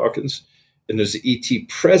of the Mudokons. And there's the ET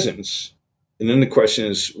presence. And then the question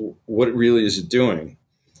is, what really is it doing?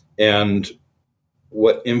 And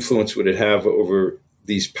what influence would it have over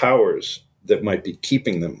these powers that might be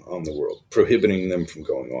keeping them on the world, prohibiting them from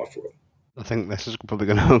going off-world? I think this is probably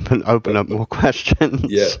going to open up more questions.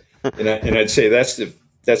 Yeah, and I'd say that's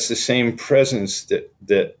the same presence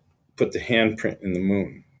that put the handprint in the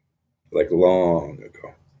moon, like long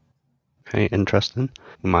ago. Okay, interesting.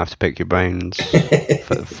 We might have to pick your brains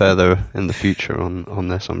further in the future on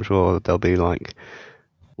this. I'm sure there'll be like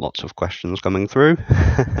lots of questions coming through.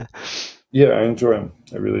 Yeah, I enjoy them.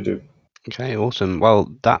 I really do. Okay, awesome. Well,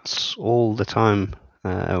 that's all the time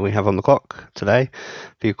we have on the clock today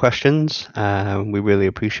for your questions. We really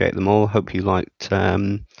appreciate them all. Hope you liked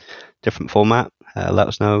different format. Let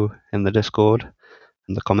us know in the Discord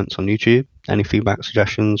and the comments on YouTube. Any feedback,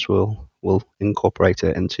 suggestions, we'll incorporate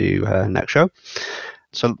it into next show.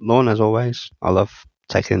 So, Lorne, as always, I love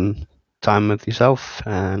taking time with yourself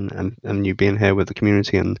and you being here with the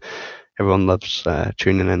community, and everyone loves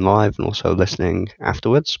tuning in live and also listening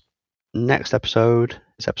afterwards. Next episode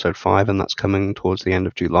is episode 5, and that's coming towards the end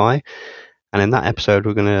of July. And in that episode,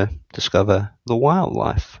 we're going to discover the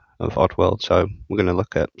wildlife of Oddworld. So we're going to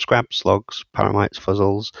look at scraps, slugs, paramites,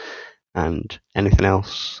 fuzzles, and anything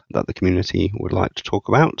else that the community would like to talk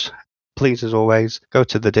about. Please, as always, go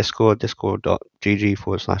to the Discord,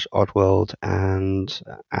 discord.gg/Oddworld, and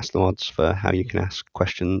ask the mods for how you can ask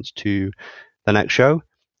questions to the next show.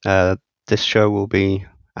 This show will be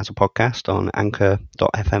as a podcast on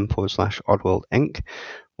anchor.fm/Oddworld Inc.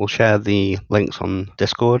 We'll share the links on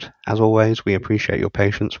Discord. As always, we appreciate your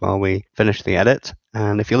patience while we finish the edit.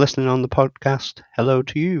 And if you're listening on the podcast, hello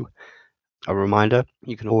to you. A reminder,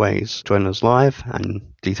 you can always join us live, and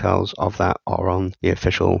details of that are on the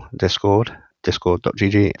official Discord,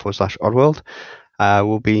 discord.gg/Oddworld.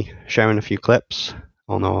 We'll be sharing a few clips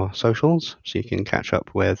on our socials, so you can catch up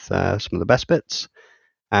with some of the best bits.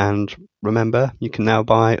 And remember, you can now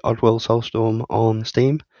buy Oddworld Soulstorm on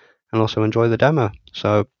Steam and also enjoy the demo.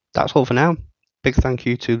 So that's all for now. big thank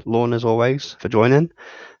you to Lorne, as always, for joining.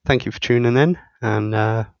 Thank you for tuning in,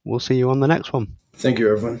 and we'll see you on the next one. Thank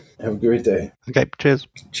you, everyone. Have a great day. Okay, cheers.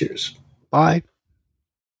 Cheers. Bye.